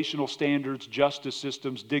educational standards, justice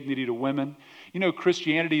systems, dignity to women. You know,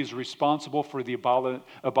 Christianity is responsible for the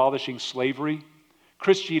abolishing slavery.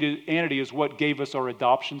 Christianity is what gave us our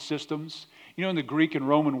adoption systems. You know, in the Greek and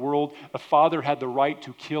Roman world, a father had the right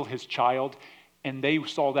to kill his child, and they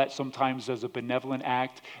saw that sometimes as a benevolent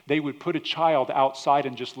act. They would put a child outside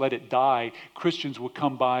and just let it die. Christians would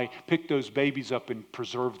come by, pick those babies up, and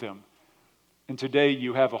preserve them. And today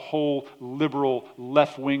you have a whole liberal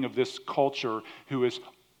left wing of this culture who is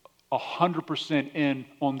 100% in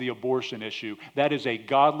on the abortion issue. That is a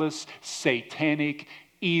godless, satanic,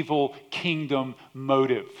 evil kingdom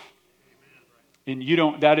motive. And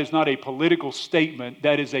that is not a political statement,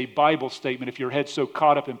 that is a Bible statement. If your head's so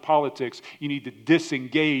caught up in politics, you need to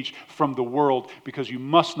disengage from the world because you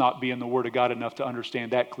must not be in the Word of God enough to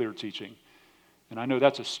understand that clear teaching. And I know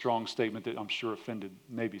that's a strong statement that I'm sure offended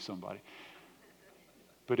maybe somebody.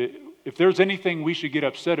 But if there's anything we should get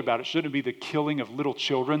upset about, it shouldn't be the killing of little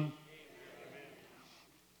children.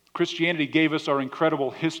 Christianity gave us our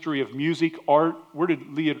incredible history of music, art. Where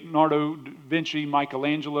did Leonardo da Vinci,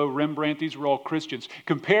 Michelangelo, Rembrandt, these were all Christians.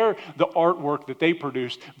 Compare the artwork that they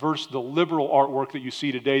produced versus the liberal artwork that you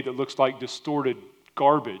see today that looks like distorted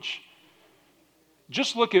garbage.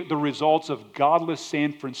 Just look at the results of godless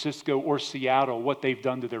San Francisco or Seattle, what they've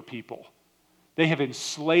done to their people. They have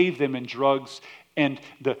enslaved them in drugs, and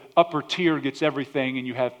the upper tier gets everything, and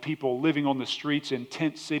you have people living on the streets in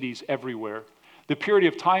tent cities everywhere. The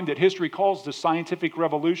period of time that history calls the scientific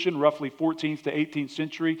revolution, roughly 14th to 18th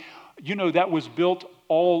century, you know that was built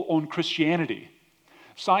all on Christianity.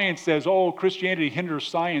 Science says, Christianity hinders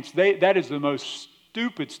science. That is the most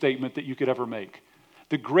stupid statement that you could ever make.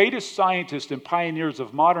 The greatest scientists and pioneers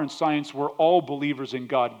of modern science were all believers in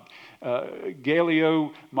God.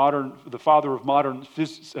 Galileo, the father of modern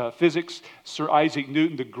physics, Sir Isaac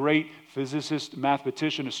Newton, the great physicist,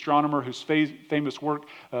 mathematician, astronomer, whose famous work,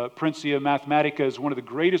 Principia Mathematica, is one of the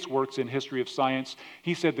greatest works in history of science.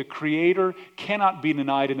 He said the Creator cannot be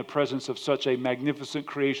denied in the presence of such a magnificent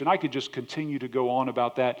creation. I could just continue to go on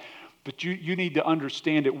about that. But you need to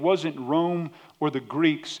understand it wasn't Rome or the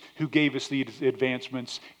Greeks who gave us these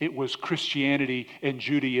advancements. It was Christianity and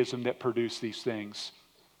Judaism that produced these things.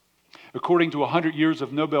 According to 100 years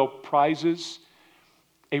of Nobel Prizes,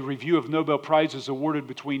 a review of Nobel Prizes awarded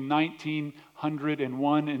between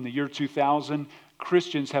 1901 and the year 2000,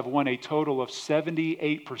 Christians have won a total of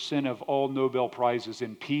 78% of all Nobel Prizes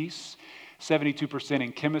in peace, 72%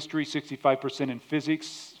 in chemistry, 65% in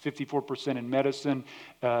physics, 54% in medicine,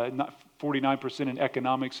 49% in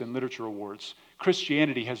economics and literature awards.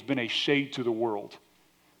 Christianity has been a shade to the world.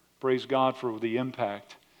 Praise God for the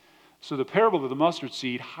impact. So the parable of the mustard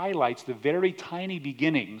seed highlights the very tiny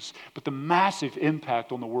beginnings, but the massive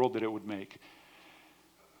impact on the world that it would make.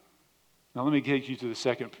 Now let me take you to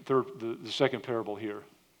the second parable here.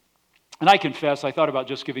 And I confess, I thought about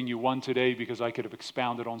just giving you one today because I could have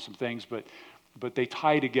expounded on some things, but they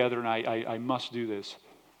tie together, and I must do this.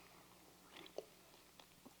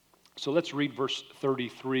 So let's read verse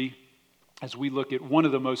 33 as we look at one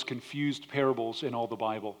of the most confused parables in all the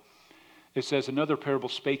Bible. It says, another parable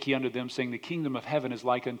spake he unto them, saying, the kingdom of heaven is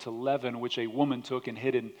like unto leaven, which a woman took and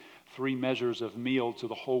hid in 3 measures of meal till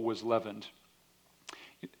the whole was leavened.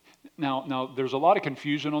 Now, there's a lot of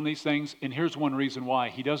confusion on these things, and here's one reason why.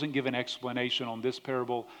 He doesn't give an explanation on this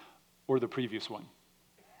parable or the previous one.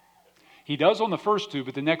 He does on the first 2,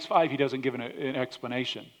 but the next 5 he doesn't give an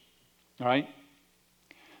explanation. All right?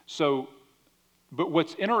 So, but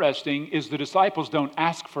what's interesting is the disciples don't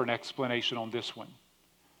ask for an explanation on this one.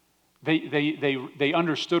 They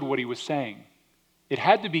understood what he was saying. It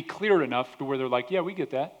had to be clear enough to where they're like, yeah, we get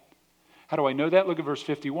that. How do I know that? Look at verse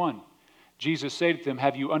 51. Jesus said to them,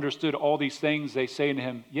 have you understood all these things? They say unto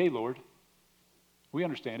him, yea, Lord. We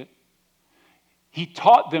understand it. He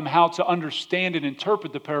taught them how to understand and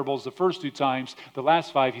interpret the parables the first 2 times. The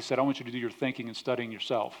last 5, he said, I want you to do your thinking and studying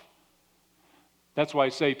yourself. That's why I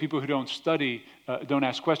say people who don't study, don't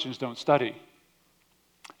ask questions, don't study.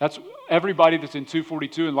 That's everybody that's in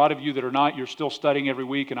 242, and a lot of you that are not, you're still studying every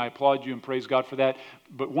week, and I applaud you and praise God for that.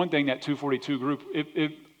 But one thing, that 242 group,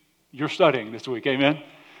 you're studying this week, amen?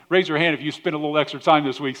 Raise your hand if you spent a little extra time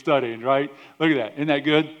this week studying, right? Look at that. Isn't that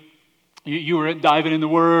good? You were diving in the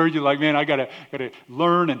Word. You're like, man, I gotta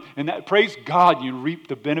learn, and that, praise God, you reap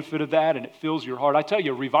the benefit of that, and it fills your heart. I tell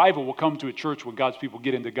you, revival will come to a church when God's people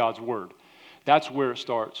get into God's Word. That's where it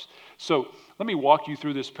starts. So let me walk you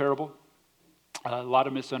through this parable. A lot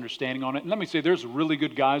of misunderstanding on it. And let me say, there's really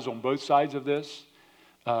good guys on both sides of this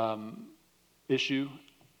issue,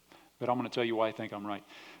 but I'm going to tell you why I think I'm right.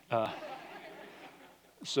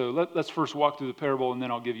 So let's first walk through the parable, and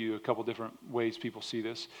then I'll give you a couple different ways people see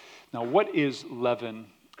this. Now, what is leaven?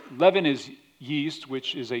 Leaven is yeast,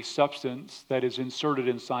 which is a substance that is inserted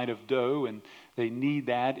inside of dough, and they knead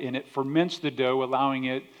that, and it ferments the dough, allowing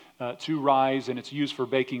it to rise, and it's used for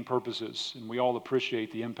baking purposes, and we all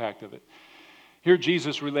appreciate the impact of it. Here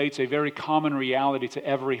Jesus relates a very common reality to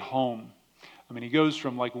every home. I mean, he goes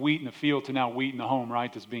from like wheat in the field to now wheat in the home,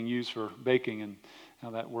 right? That's being used for baking, and how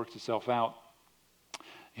that works itself out.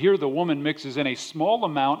 Here the woman mixes in a small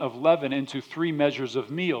amount of leaven into 3 measures of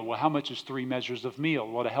meal. Well, how much is 3 measures of meal?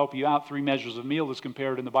 Well, to help you out, 3 measures of meal is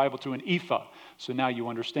compared in the Bible to an ephah. So now you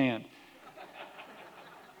understand.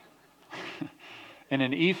 And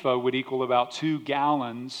an ephah would equal about 2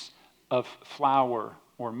 gallons of flour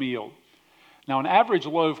or meal. Now, an average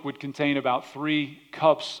loaf would contain about 3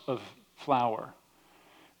 cups of flour.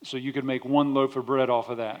 So you could make 1 loaf of bread off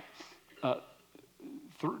of that.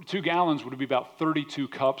 2 gallons would be about 32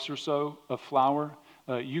 cups or so of flour.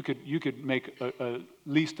 You could make at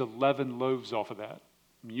least 11 loaves off of that.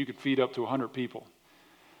 I mean, you could feed up to 100 people.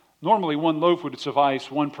 Normally, 1 loaf would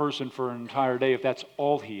suffice 1 person for an entire day if that's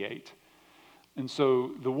all he ate. And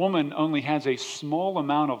so the woman only has a small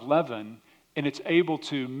amount of leaven, and it's able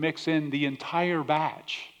to mix in the entire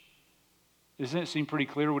batch. Doesn't it seem pretty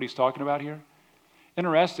clear what he's talking about here?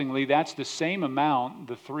 Interestingly, that's the same amount,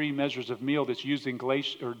 the 3 measures of meal that's used in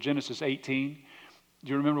Genesis 18. Do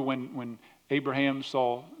you remember when Abraham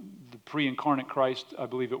saw the pre-incarnate Christ, I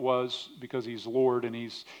believe it was, because he's Lord, and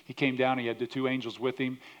he came down, he had the 2 angels with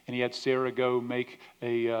him, and he had Sarah go make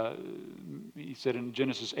he said in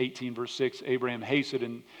Genesis 18, verse 6, Abraham hastened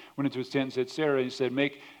and went into his tent and said, Sarah, he said,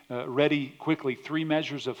 make ready quickly 3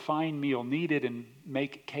 measures of fine meal, knead it, and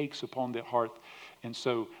make cakes upon the hearth. And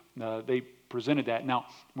so they presented that. Now,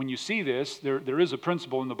 when you see this, there is a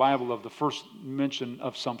principle in the Bible of the first mention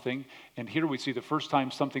of something, and here we see the first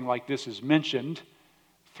time something like this is mentioned,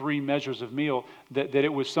 3 measures of meal, that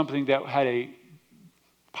it was something that had a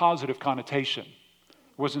positive connotation.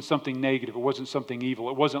 It wasn't something negative. It wasn't something evil.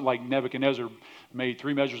 It wasn't like Nebuchadnezzar made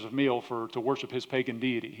 3 measures of meal to worship his pagan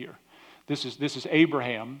deity here. This is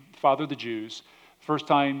Abraham, father of the Jews. First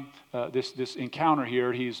time this encounter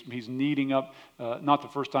here, he's kneading up, not the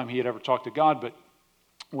first time he had ever talked to God, but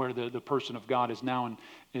where the person of God is now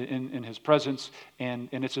in his presence. And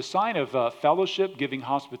it's a sign of fellowship, giving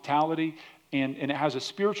hospitality, and it has a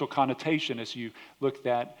spiritual connotation as you look at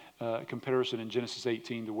that comparison in Genesis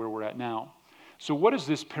 18 to where we're at now. So what does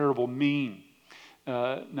this parable mean?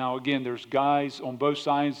 Now again, there's guys on both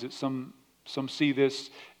sides that some see this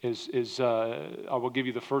as I will give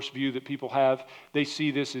you the first view that people have. They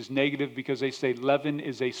see this as negative because they say leaven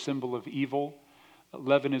is a symbol of evil.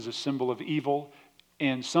 Leaven is a symbol of evil.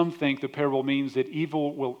 And some think the parable means that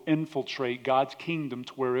evil will infiltrate God's kingdom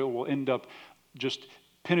to where it will end up just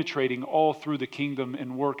penetrating all through the kingdom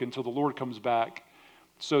and work until the Lord comes back.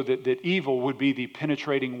 So that evil would be the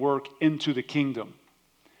penetrating work into the kingdom.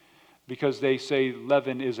 Because they say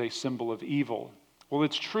leaven is a symbol of evil. Well,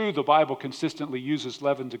 it's true the Bible consistently uses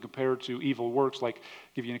leaven to compare to evil works. Like, I'll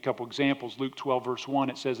give you a couple examples. Luke 12, verse 1,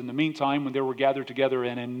 it says, in the meantime, when there were gathered together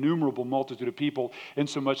an innumerable multitude of people,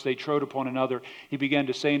 insomuch they trode upon another, he began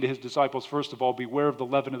to say unto his disciples, first of all, beware of the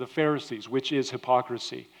leaven of the Pharisees, which is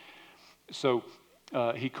hypocrisy. So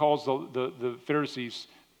he calls the Pharisees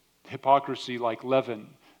hypocrisy like leaven.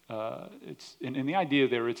 And the idea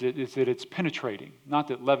there is that it's penetrating. Not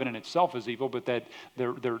that leaven in itself is evil, but that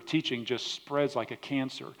their teaching just spreads like a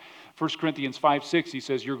cancer. 1 Corinthians 5:6, he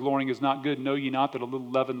says, your glorying is not good. Know ye not that a little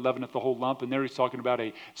leaven leaveneth the whole lump? And there he's talking about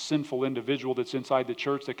a sinful individual that's inside the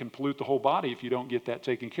church that can pollute the whole body if you don't get that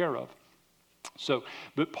taken care of. So,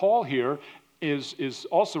 but Paul here is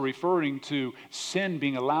also referring to sin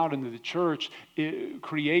being allowed into the church. It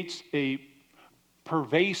creates a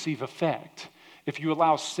pervasive effect. If you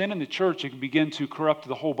allow sin in the church, it can begin to corrupt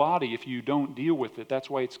the whole body if you don't deal with it. That's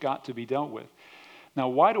why it's got to be dealt with. Now,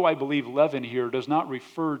 why do I believe leaven here does not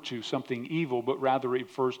refer to something evil, but rather it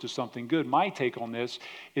refers to something good? My take on this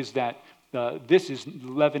is that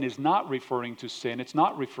leaven is not referring to sin. It's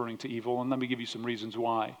not referring to evil, and let me give you some reasons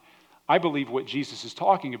why. I believe what Jesus is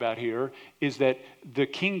talking about here is that the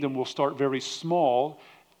kingdom will start very small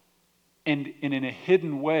and in a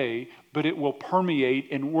hidden way, but it will permeate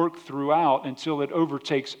and work throughout until it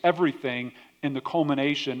overtakes everything in the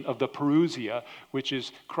culmination of the parousia, which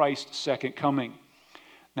is Christ's second coming.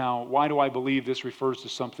 Now, why do I believe this refers to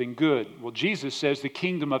something good? Well, Jesus says the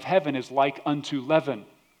kingdom of heaven is like unto leaven.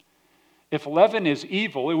 If leaven is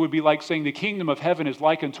evil, it would be like saying the kingdom of heaven is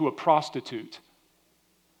like unto a prostitute.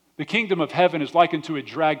 The kingdom of heaven is like unto a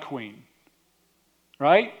drag queen.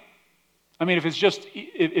 Right? I mean,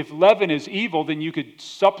 if leaven is evil, then you could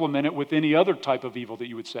supplement it with any other type of evil that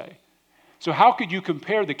you would say. So how could you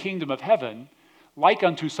compare the kingdom of heaven like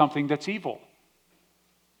unto something that's evil?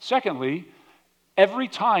 Secondly, every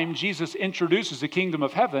time Jesus introduces the kingdom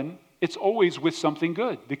of heaven, it's always with something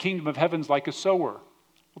good. The kingdom of heaven's like a sower.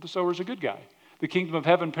 Well, the sower's a good guy. The kingdom of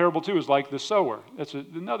heaven, parable 2, is like the sower. That's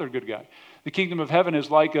another good guy. The kingdom of heaven is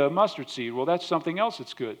like a mustard seed. Well, that's something else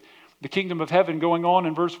that's good. The kingdom of heaven, going on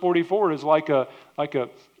in verse 44, is like a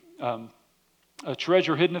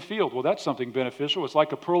treasure hidden in a field. Well, that's something beneficial. It's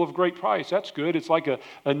like a pearl of great price. That's good. It's like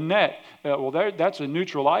a net. That's a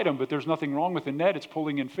neutral item, but there's nothing wrong with the net. It's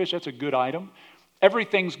pulling in fish. That's a good item.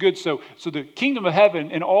 Everything's good. So the kingdom of heaven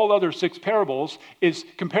in all other 6 parables is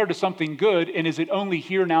compared to something good, and is it only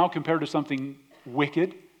here now compared to something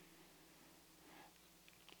wicked?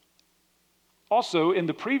 Also, in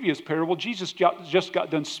the previous parable, Jesus just got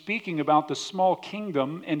done speaking about the small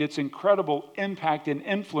kingdom and its incredible impact and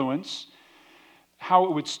influence, how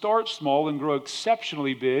it would start small and grow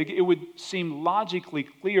exceptionally big. It would seem logically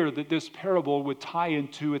clear that this parable would tie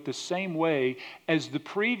into it the same way as the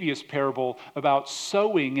previous parable about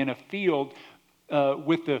sowing in a field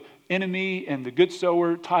with the enemy and the good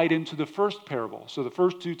sower tied into the first parable. So the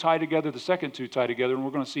first 2 tie together, the second 2 tie together, and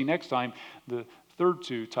we're going to see next time the third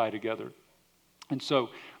 2 tie together. And so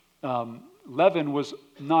leaven was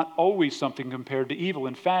not always something compared to evil.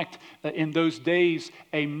 In fact, in those days,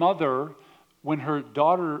 a mother, when her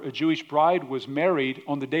daughter, a Jewish bride, was married,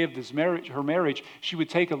 on the day of her marriage, she would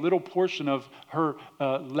take a little portion of her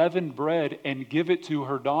leavened bread and give it to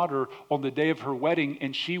her daughter on the day of her wedding,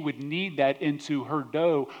 and she would knead that into her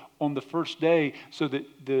dough on the first day, so that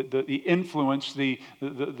the influence, the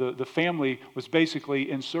family was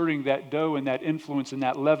basically inserting that dough and that influence and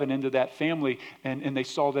that leaven into that family, and they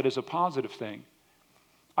saw that as a positive thing.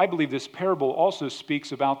 I believe this parable also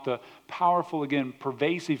speaks about the powerful, again,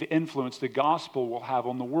 pervasive influence the gospel will have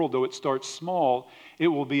on the world. Though it starts small, it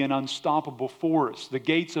will be an unstoppable force. The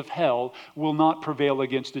gates of hell will not prevail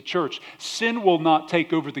against the church. Sin will not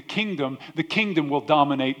take over the kingdom will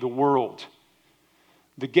dominate the world.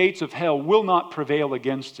 The gates of hell will not prevail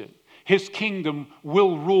against it. His kingdom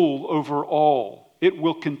will rule over all. It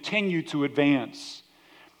will continue to advance.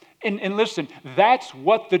 And listen, that's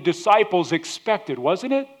what the disciples expected,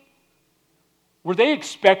 wasn't it? Were they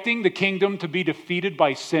expecting the kingdom to be defeated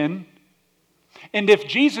by sin? And if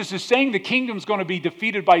Jesus is saying the kingdom's going to be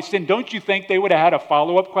defeated by sin, don't you think they would have had a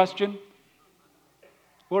follow-up question?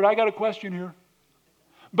 Lord, I got a question here.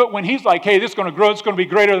 But when he's like, hey, this is going to grow, it's going to be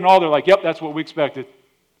greater than all, they're like, yep, that's what we expected.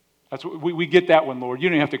 That's what we get that one, Lord. You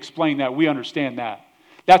don't have to explain that. We understand that.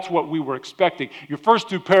 That's what we were expecting. Your first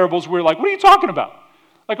 2 parables, we're like, what are you talking about?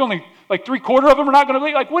 Only 3/4 of them are not going to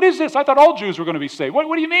be. What is this? I thought all Jews were going to be saved. What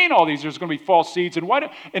do you mean all these? There's going to be false seeds and what?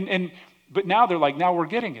 But now they're like, now we're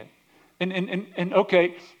getting it. And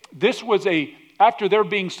okay, this was after they're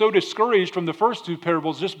being so discouraged from the first 2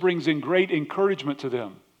 parables, this brings in great encouragement to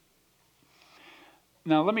them.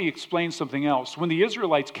 Now let me explain something else. When the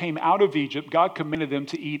Israelites came out of Egypt, God commanded them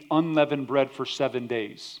to eat unleavened bread for 7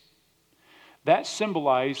 days. That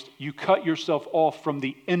symbolized you cut yourself off from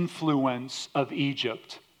the influence of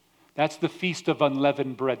Egypt. That's the Feast of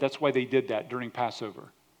Unleavened Bread. That's why they did that during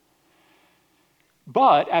Passover.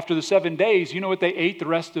 But after the 7 days, you know what they ate the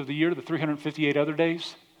rest of the year, the 358 other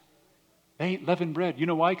days? They ate leavened bread. You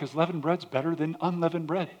know why? Because leavened bread's better than unleavened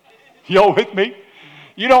bread. Y'all with me?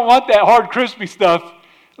 You don't want that hard, crispy stuff.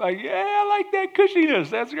 Like, yeah, I like that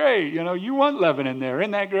cushiness. That's great. You want leaven in there.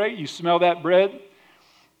 Isn't that great? You smell that bread?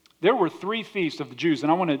 There were 3 feasts of the Jews,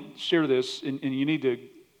 and I want to share this, and you need to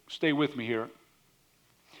stay with me here.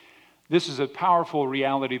 This is a powerful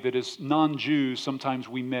reality that as non-Jews sometimes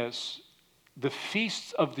we miss. The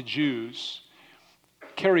feasts of the Jews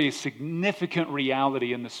carry a significant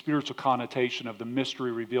reality in the spiritual connotation of the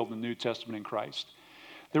mystery revealed in the New Testament in Christ.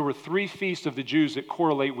 There were 3 feasts of the Jews that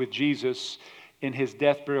correlate with Jesus in his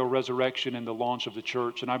death, burial, resurrection, and the launch of the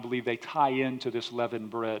church, and I believe they tie into this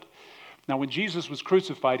leavened bread. Now, when Jesus was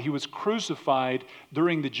crucified, he was crucified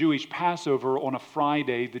during the Jewish Passover on a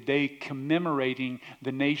Friday, the day commemorating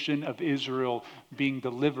the nation of Israel being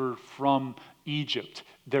delivered from Egypt,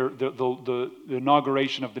 the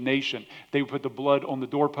inauguration of the nation. They put the blood on the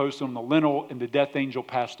doorpost, on the lintel, and the death angel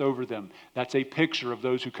passed over them. That's a picture of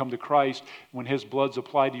those who come to Christ. When his blood's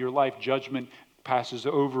applied to your life, judgment passes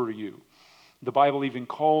over you. The Bible even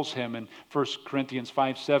calls him in 1 Corinthians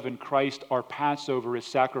 5:7, Christ our Passover is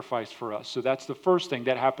sacrificed for us. So that's the first thing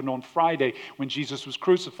that happened on Friday when Jesus was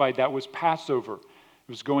crucified. That was Passover.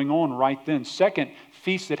 It was going on right then. Second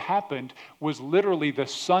feast that happened was literally the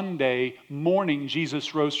Sunday morning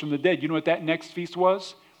Jesus rose from the dead. You know what that next feast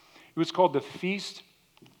was? It was called the Feast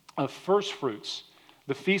of First Fruits.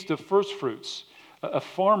 The Feast of First Fruits. A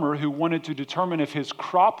farmer who wanted to determine if his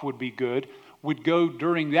crop would be good would go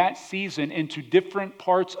during that season into different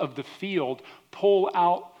parts of the field, pull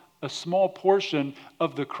out a small portion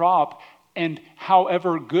of the crop, and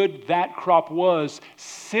however good that crop was,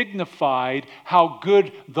 signified how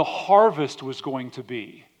good the harvest was going to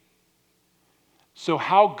be. So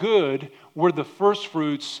how good were the first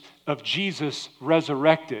fruits of Jesus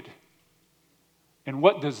resurrected? And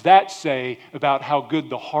what does that say about how good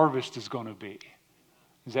the harvest is going to be?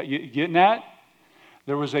 Is that you getting that?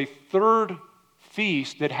 There was a third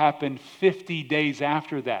feast that happened 50 days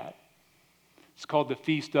after that. It's called the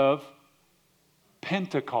Feast of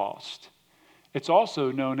Pentecost. It's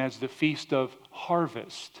also known as the Feast of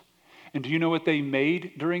Harvest. And do you know what they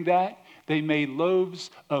made during that? They made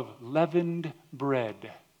loaves of leavened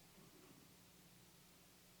bread.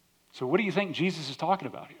 So what do you think Jesus is talking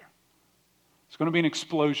about here? It's going to be an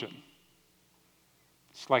explosion.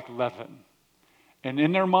 It's like leaven. And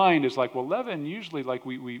in their mind is like, well, leaven, usually like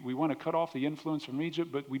we want to cut off the influence from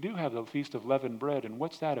Egypt, but we do have the Feast of Leavened Bread. And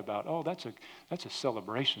what's that about? Oh, that's a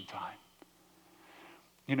celebration time.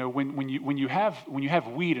 You know, when you have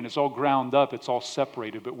wheat and it's all ground up, it's all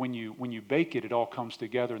separated. But when you bake it, it all comes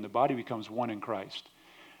together and the body becomes one in Christ.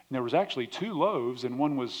 And there was actually two loaves, and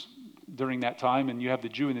one was during that time, and you have the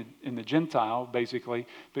Jew and the Gentile, basically,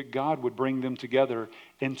 but God would bring them together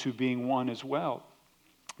into being one as well.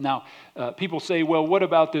 Now, people say, well, what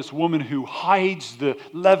about this woman who hides the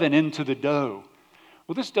leaven into the dough?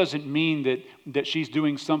 Well, this doesn't mean that she's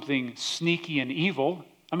doing something sneaky and evil.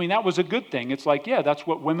 I mean, that was a good thing. It's like, yeah, that's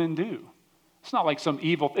what women do. It's not like some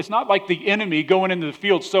evil, it's not like the enemy going into the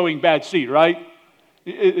field sowing bad seed, right?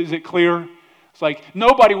 Is it clear? It's like,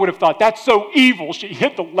 nobody would have thought, that's so evil. She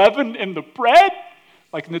hid the leaven in the bread?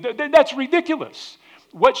 Like, that's ridiculous.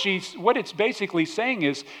 What it's basically saying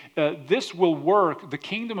is, this will work. The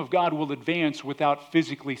kingdom of God will advance without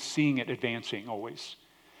physically seeing it advancing always.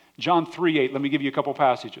 John 3:8, let me give you a couple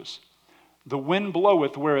passages. The wind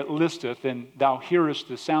bloweth where it listeth, and thou hearest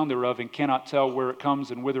the sound thereof, and cannot tell where it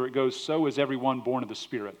comes and whither it goes. So is everyone born of the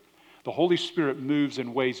Spirit. The Holy Spirit moves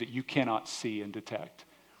in ways that you cannot see and detect.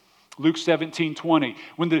 Luke 17:20,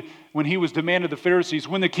 when he was demanded of the Pharisees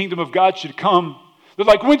when the kingdom of God should come, they're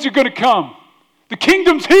like, when's it going to come? The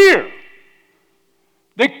kingdom's here.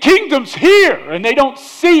 The kingdom's here, and they don't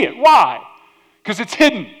see it. Why? Because it's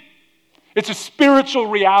hidden. It's a spiritual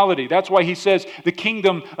reality. That's why he says the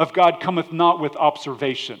kingdom of God cometh not with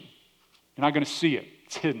observation. You're not going to see it.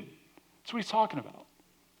 It's hidden. That's what he's talking about.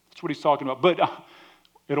 That's what he's talking about. But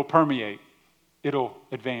it'll permeate. It'll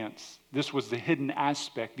advance. This was the hidden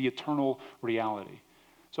aspect, the eternal reality.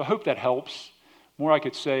 So I hope that helps. More I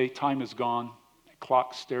could say, time is gone.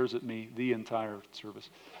 Clock stares at me the entire service.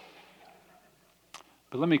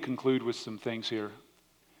 But let me conclude with some things here.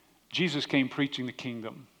 Jesus came preaching the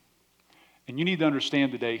kingdom. And you need to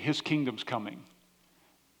understand today, his kingdom's coming.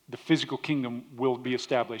 The physical kingdom will be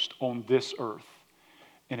established on this earth.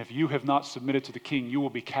 And if you have not submitted to the king, you will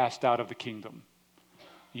be cast out of the kingdom.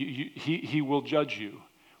 He will judge you.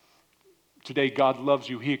 Today, God loves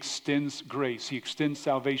you. He extends grace. He extends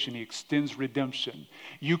salvation. He extends redemption.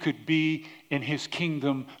 You could be in his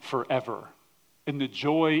kingdom forever, in the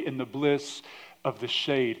joy and the bliss of the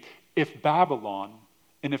shade. If Babylon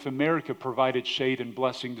and if America provided shade and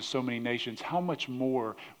blessing to so many nations, how much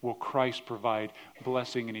more will Christ provide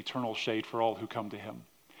blessing and eternal shade for all who come to him?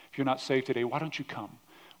 If you're not saved today, why don't you come?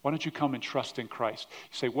 Why don't you come and trust in Christ?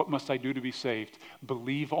 You say, what must I do to be saved?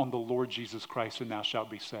 Believe on the Lord Jesus Christ and thou shalt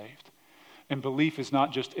be saved. And belief is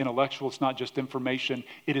not just intellectual, it's not just information,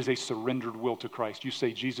 it is a surrendered will to Christ. You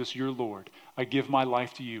say, Jesus, you're Lord. I give my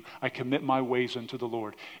life to you. I commit my ways unto the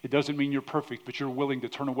Lord. It doesn't mean you're perfect, but you're willing to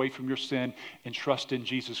turn away from your sin and trust in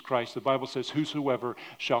Jesus Christ. The Bible says, whosoever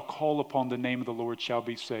shall call upon the name of the Lord shall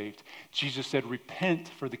be saved. Jesus said, repent,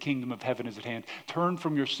 for the kingdom of heaven is at hand. Turn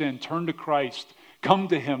from your sin, turn to Christ. Come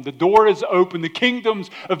to him. The door is open. The kingdom's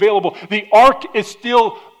available. The ark is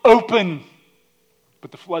still open.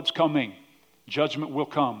 But the flood's coming. Judgment will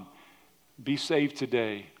come. Be saved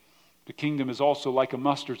today. The kingdom is also like a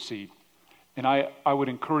mustard seed. And I would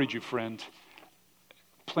encourage you, friend,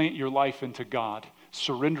 plant your life into God.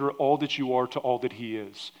 Surrender all that you are to all that he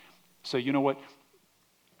is. Say, you know what?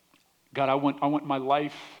 God, I want my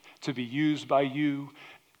life to be used by you.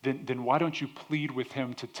 Then why don't you plead with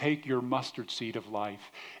him to take your mustard seed of life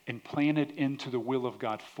and plant it into the will of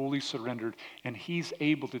God, fully surrendered, and he's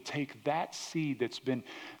able to take that seed that's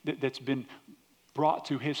been brought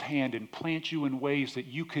to his hand and plant you in ways that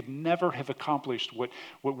you could never have accomplished what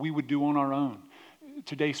we would do on our own.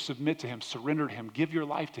 Today, submit to him, surrender to him, give your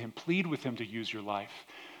life to him, plead with him to use your life.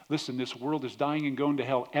 Listen, this world is dying and going to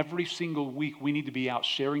hell. Every single week, we need to be out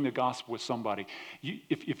sharing the gospel with somebody.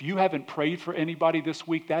 If you haven't prayed for anybody this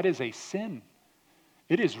week, that is a sin.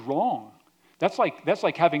 It is wrong. That's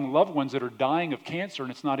like having loved ones that are dying of cancer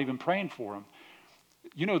and it's not even praying for them.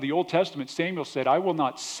 You know, the Old Testament, Samuel said, I will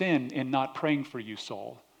not sin in not praying for you,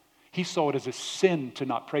 Saul. He saw it as a sin to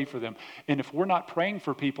not pray for them. And if we're not praying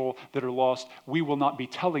for people that are lost, we will not be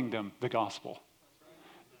telling them the gospel.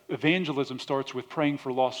 Evangelism starts with praying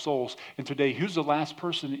for lost souls. And today, who's the last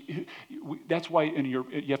person? That's why you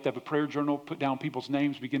have to have a prayer journal, put down people's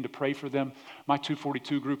names, begin to pray for them. My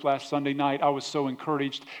 242 group last Sunday night, I was so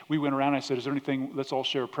encouraged. We went around and I said, is there anything, let's all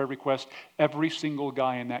share a prayer request. Every single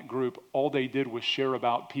guy in that group, all they did was share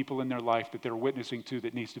about people in their life that they're witnessing to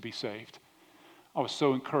that needs to be saved. I was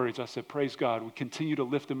so encouraged. I said, praise God. We continue to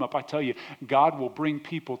lift them up. I tell you, God will bring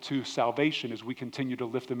people to salvation as we continue to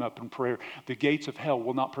lift them up in prayer. The gates of hell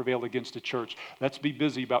will not prevail against the church. Let's be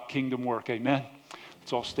busy about kingdom work. Amen.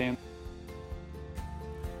 Let's all stand.